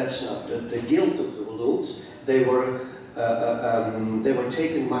the guilt of the Walloons. They were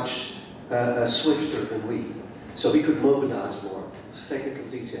taken much swifter than we. So we could mobilize more. It's a technical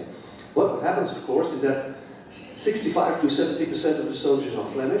detail. What happens, of course, is that 65 to 70% of the soldiers are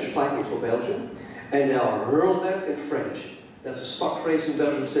Flemish, fighting for Belgium, and they are hurled at in French. That's a stock phrase in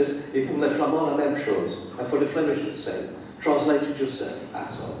Belgium that says, et pour les Flamands la même chose. And for the Flemish the same. Translate it yourself,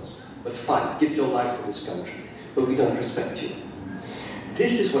 assholes. But fine, give your life for this country. But we don't respect you.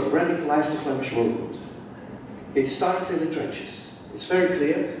 This is what radicalized the Flemish movement. It started in the trenches. It's very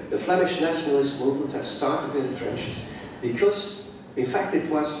clear, the Flemish nationalist movement has started in the trenches. Because, in fact, it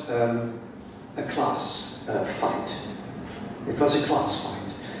was a class fight. It was a class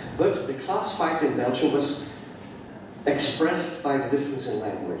fight. But the class fight in Belgium was expressed by the difference in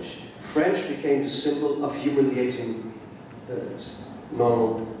language. French became the symbol of humiliating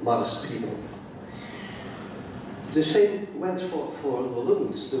normal, modest people. The same went for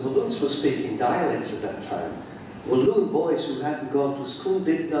Walloons. The Walloons were speaking dialects at that time. Walloon boys who hadn't gone to school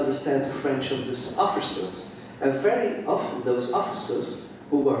didn't understand the French of the officers. And very often those officers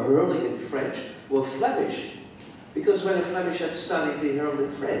who were hurling in French were Flemish. Because when a Flemish had studied, they hurled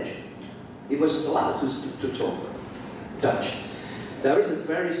in French. He wasn't allowed to talk Dutch. There is a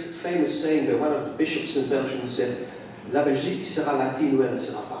very famous saying by one of the bishops in Belgium who said, La Belgique sera latine ou elle ne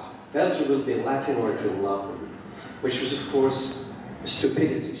sera pas. Belgium will be Latin or it will not be. Which was, of course,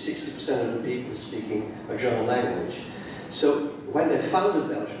 stupidity. 60% of the people speaking a German language. So when they founded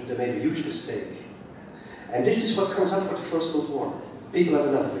Belgium, they made a huge mistake. And this is what comes up with the First World War. People have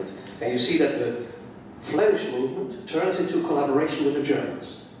enough of it. And you see that the Flemish movement turns into collaboration with the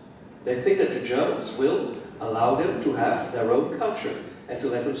Germans. They think that the Germans will allow them to have their own culture and to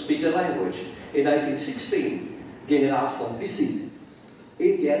let them speak their language. In 1916, General von Bissing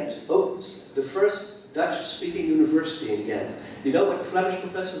in Ghent opens the first Dutch-speaking university in Ghent. You know what the Flemish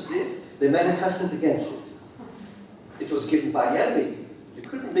professors did? They manifested against it. It was given by the enemy. You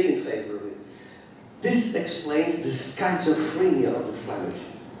couldn't be in favor of it. This explains the schizophrenia of the Flemish.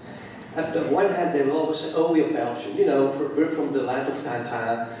 At the one hand, they will always say, oh, we're Belgian, you know, we're from the land of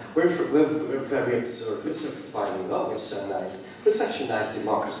Tintin, we're very absurd, we're so funny, oh, we're so nice. We're such a nice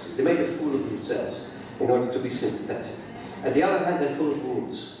democracy. They make a fool of themselves in order to be sympathetic. On the other hand, they're full of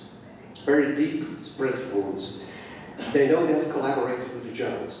wounds, very deep, expressed wounds. They know they have collaborated with the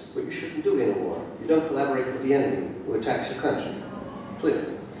Germans, but you shouldn't do in a war. You don't collaborate with the enemy who attacks your country,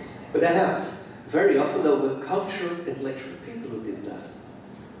 clearly. But they have. Very often, though, with cultured, intellectual people who did that,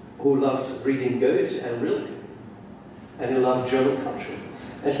 who loved reading Goethe and Rilke, and who loved German culture.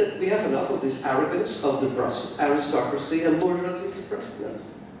 And said, we have enough of this arrogance of the Brussels aristocracy and bourgeoisie suppressiveness.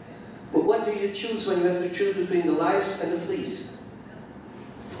 But what do you choose when you have to choose between the lice and the fleas?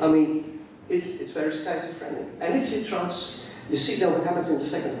 I mean, it's very schizophrenic. And if you see now what happens in the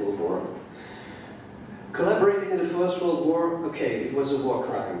Second World War. Collaborating in the First World War, okay, it was a war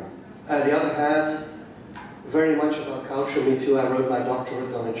crime. On the other hand, very much about culture. Me too, I wrote my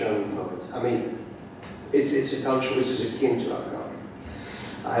doctorate on a German poet. I mean, it's a culture which is akin to our culture.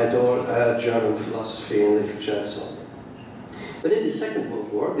 I adore German philosophy and literature and so on. But in the Second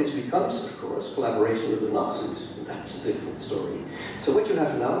World War, this becomes, of course, collaboration with the Nazis. That's a different story. So what you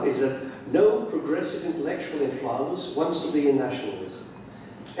have now is that no progressive intellectual in Flanders wants to be a nationalist.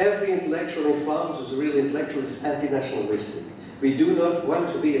 Every intellectual in Flanders who's a real intellectual is anti-nationalistic. We do not want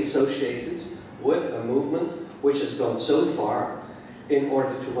to be associated with a movement which has gone so far in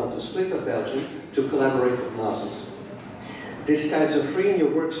order to want to split up Belgium to collaborate with Nazis. This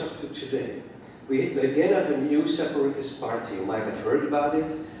schizophrenia works up to today. We again have a new separatist party. You might have heard about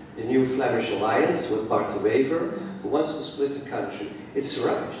it. The new Flemish Alliance with Bart de Wever, who wants to split the country. It's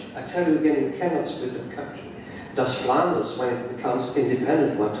rubbish. I tell you again, you cannot split the country. Does Flanders, when it becomes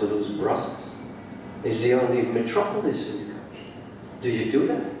independent, want to lose Brussels? Is the only metropolis in the country? Do you do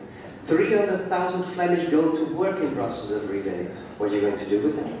that? 300,000 Flemish go to work in Brussels every day. What are you going to do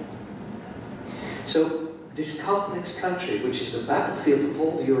with them? So, this complex country, which is the battlefield of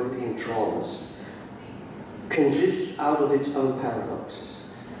all the European traumas, consists out of its own paradoxes.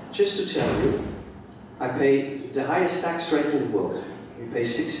 Just to tell you, I pay the highest tax rate in the world. We pay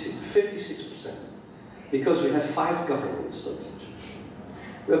 56%. Because we have 5 governments.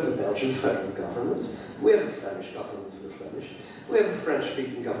 We have the Belgian federal government, we have a Flemish government for the Flemish, we have a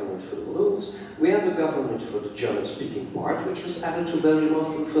French-speaking government for the Walloons, we have a government for the German-speaking part, which was added to Belgium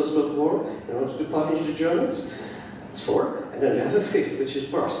after the First World War in order to punish the Germans. It's 4. And then you have a 5th, which is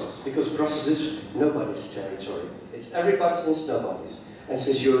Brussels, because Brussels is nobody's territory. It's everybody's and it's nobody's. And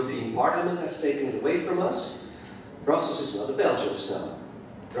since European Parliament has taken it away from us, Brussels is not a Belgians now.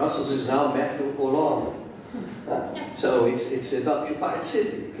 Brussels is now Merkel Hollande. So it's an occupied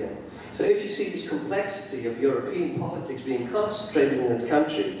city again. So if you see this complexity of European politics being concentrated in a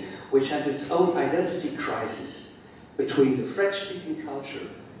country which has its own identity crisis between the French-speaking culture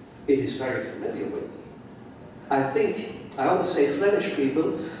it is very familiar with. I always say Flemish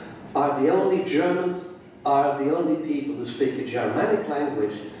people are the only people who speak a Germanic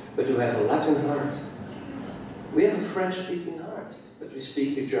language but who have a Latin heart. We have a French-speaking heart, but we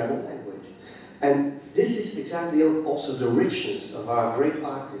speak a German language. And this is exactly also the richness of our great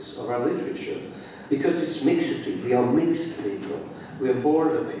artists, of our literature, because it's mixity. We are mixed people. We are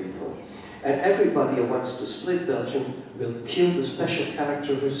border people. And everybody who wants to split Belgium will kill the special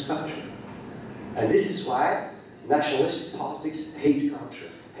character of his country. And this is why nationalistic politics hate culture,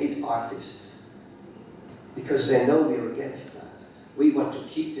 hate artists. Because they know we're against that. We want to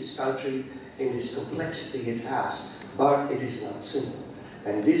keep this country in this complexity it has, but it is not simple.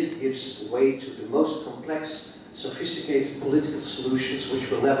 And this gives way to the most complex, sophisticated political solutions which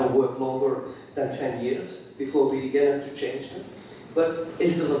will never work longer than 10 years before we again have to change them. But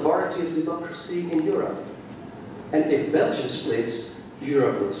it's the laboratory of democracy in Europe. And if Belgium splits,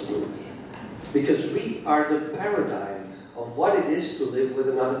 Europe will split. Because we are the paradigm of what it is to live with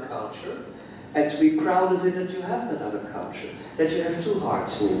another culture and to be proud of it that you have another culture, that you have 2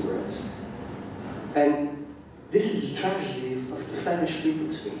 hearts in your breast. And this is the tragedy of the Flemish people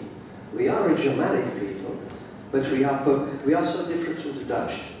too. We are a Germanic people, but we are so different from the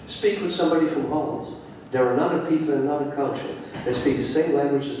Dutch. Speak with somebody from Holland. There are another people in another culture. They speak the same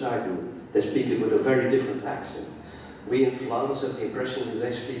language as I do. They speak it with a very different accent. We in Flanders have the impression that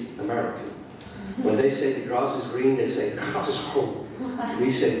they speak American. When they say the grass is green, they say, "Gras is groen."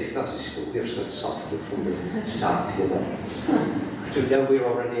 We say Tikasi school, we're so softly from the south, you know. To them we're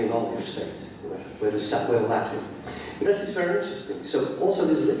already an olive state, where we're Latin. But this is very interesting. So also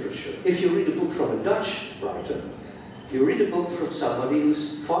this literature. If you read a book from a Dutch writer, you read a book from somebody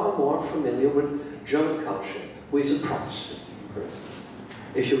who's far more familiar with German culture, who is a Protestant person.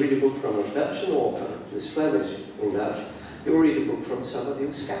 If you read a book from a Belgian author, who's Flemish in Dutch, you read a book from somebody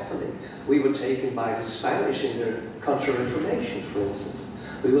who's Catholic. We were taken by the Spanish in their Contra-Reformation, for instance.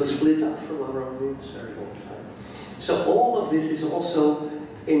 We were split up from our own roots very long time. So all of this is also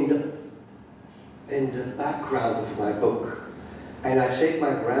in the background of my book. And I take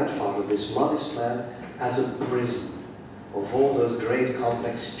my grandfather, this modest man, as a prism of all those great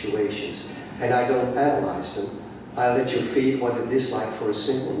complex situations. And I don't analyze them. I let you feel what it is like for a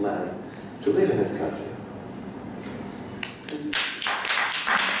simple man to live in that country.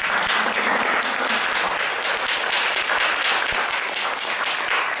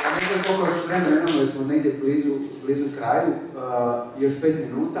 Koliko još vremena, jer smo negdje blizu kraju, još 5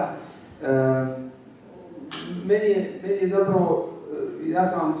 minuta. Meni je zapravo, ja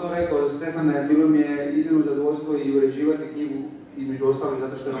sam vam to rekao, Stefane, bilo mi je iznimno zadovoljstvo i uređivati knjigu, između ostalih,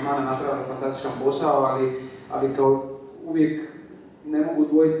 zato što je Romana napravila fantastičan posao, ali kao uvijek ne mogu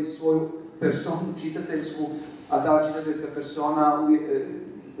odvojiti svoju personu čitateljsku, a ta čitateljska persona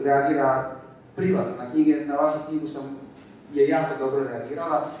reagira privatno na knjige. Na vašu knjigu je jako dobro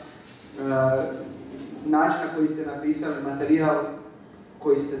reagirala. Način na koji ste napisali, materijal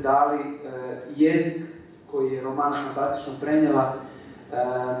koji ste dali, jezik koji je Romana fantastično prenijela.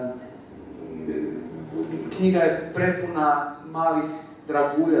 Knjiga je prepuna malih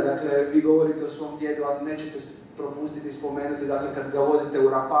dragulja, dakle vi govorite o svom djedu, ali nećete propustiti spomenuti, dakle kad ga vodite u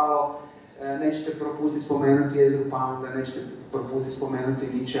Rapalo, nećete propustiti spomenuti Ezru Pounda, nećete propustiti spomenuti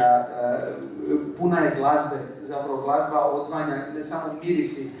Nietzschea. Puna je glazbe, zapravo glazba odzvanja, ne samo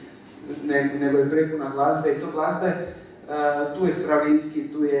mirisi, nego je prepuna glazbe, i to glazbe, tu je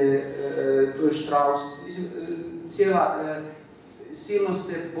Stravinski, tu je Strauss, mislim,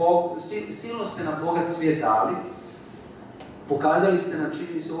 silno ste nam bogat svijet dali, pokazali ste nam, čini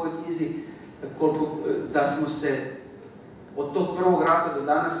mi se u ovoj knjizi, da smo se od tog prvog rata do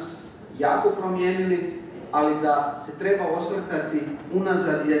danas jako promijenili, ali da se treba osvrtati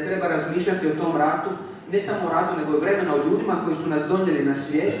unazad i da treba razmišljati o tom ratu, ne samo o ratu, nego i vremena, o ljudima koji su nas donijeli na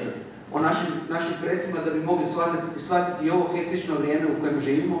svijet, o našim predsima, da bi mogli shvatiti i ovo hektično vrijeme u kojem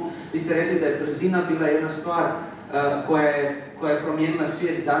živimo. Vi ste rekli da je brzina bila jedna stvar koja je promijenila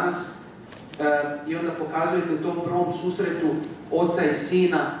svijet danas, i onda pokazujete u tom prvom susretu oca i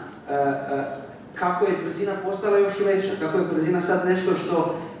sina kako je brzina postala još veća, kako je brzina sad nešto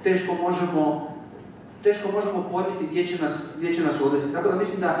što teško možemo pojmiti gdje će nas odvesti. Tako da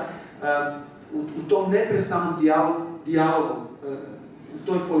mislim da u tom neprestanom dijalogu, u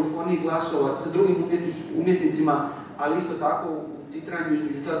toj polifoniji glasova sa drugim umjetnicima, ali isto tako u titranju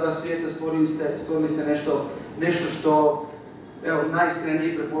između ta dva svijeta stvorili ste nešto što, evo,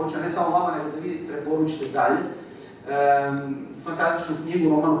 najiskrenije preporučujem, ne samo vama, nego da vi preporučite dalje. Fantastičnu knjigu,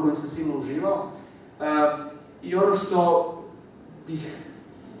 roman u kojem sam silno uživao. I ono što bih,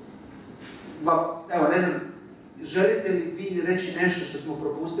 evo, ne znam, želite li vi reći nešto što smo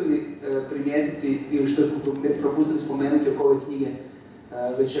propustili primijetiti ili što smo propustili spomenuti oko ove knjige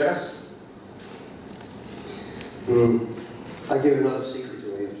večeras? I give another secret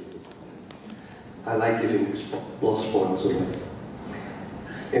away. I like giving lost spoils away.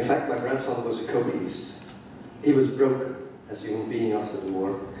 In fact, my grandfather was a copyist. He was broken as a human being after the war,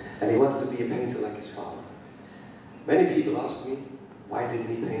 and he wanted to be a painter like his father. Many people ask me, why didn't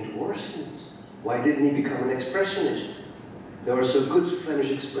he paint war scenes? Why didn't he become an expressionist? There were so good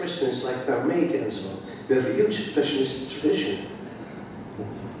Flemish expressionists like Vermeer and so on. We have a huge expressionist tradition.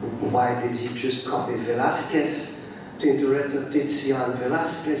 Why did he just copy Velázquez, Tintoretto, Tizian,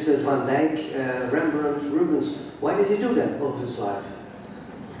 Velázquez, Van Dyck, Rembrandt, Rubens? Why did he do that all of his life?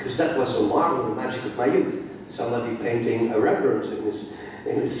 Because that was a marvel, the magic of my youth. Somebody painting a Rembrandt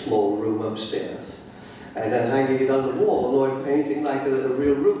in his small room upstairs. And then hanging it on the wall, an oil painting like a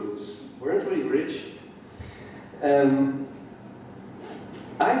real Rubens. Weren't we rich?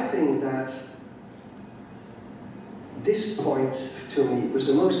 I think that this point to me was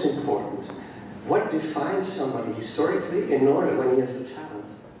the most important. What defines somebody historically in order when he has a talent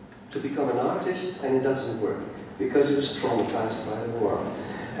to become an artist and it doesn't work because he was traumatized by the war.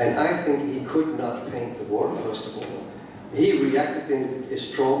 And I think he could not paint the war, first of all. He reacted in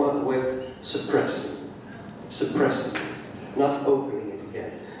his trauma with suppressing, not opening it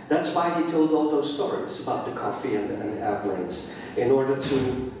again. That's why he told all those stories about the coffee and the airplanes, in order to,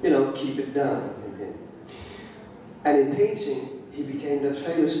 keep it down in him. And in painting, he became that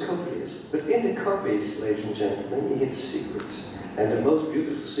famous copyist. But in the copies, ladies and gentlemen, he hid secrets. And the most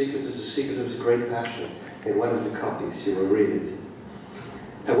beautiful secret is the secret of his great passion. In one of the copies, you will read it.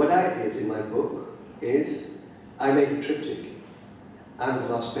 And what I did in my book is, I made a triptych. I'm the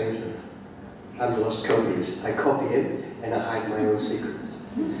lost painter. I'm the lost copyist. I copy him and I hide my own secrets.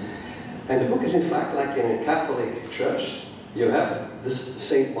 And the book is in fact like in a Catholic church. You have this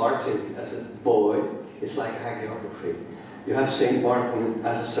Saint Martin as a boy. It's like a hagiography. You have Saint Martin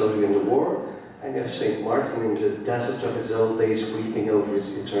as a soldier in the war, and you have Saint Martin in the desert of his old days weeping over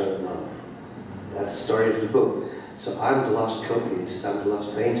his eternal love. That's the story of the book. So I'm the lost copyist, I'm the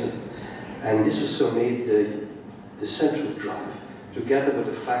lost painter. And this was for me the central drive, together with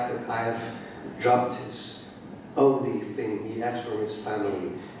the fact that I have dropped his only thing he had from his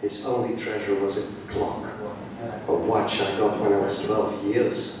family. His only treasure was a clock, a watch I got when I was 12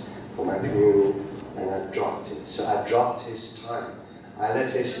 years for my communion, and I dropped it. So I dropped his time. I let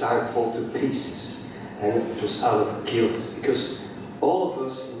his time fall to pieces, and it was out of guilt, because all of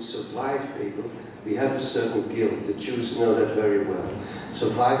us who survive people, we have a certain guilt. The Jews know that very well.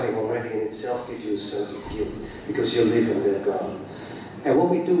 Surviving already in itself gives you a sense of guilt, because you live and they're gone. And what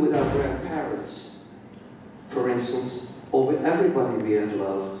we do with our grandparents, for instance, or with everybody we have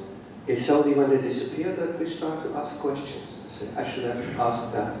loved, it's only when they disappear that we start to ask questions. Say, I should have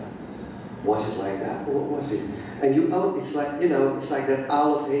asked that. Was it like that? Or what was it? And it's like, it's like that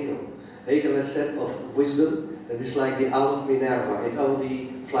owl of Hegel. Hegel has said of wisdom that it's like the owl of Minerva. It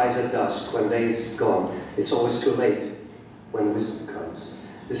only flies at dusk when day is gone. It's always too late when wisdom comes.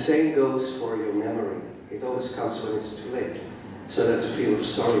 The same goes for your memory. It always comes when it's too late. So there's a feeling of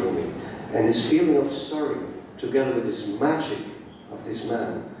sorrow in me. And this feeling of sorrow, together with this magic of this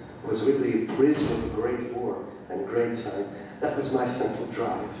man, was really a prism of a great war and a great time. That was my central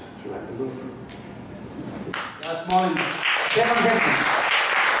drive to write the book. Last morning, Stefan Hertmans.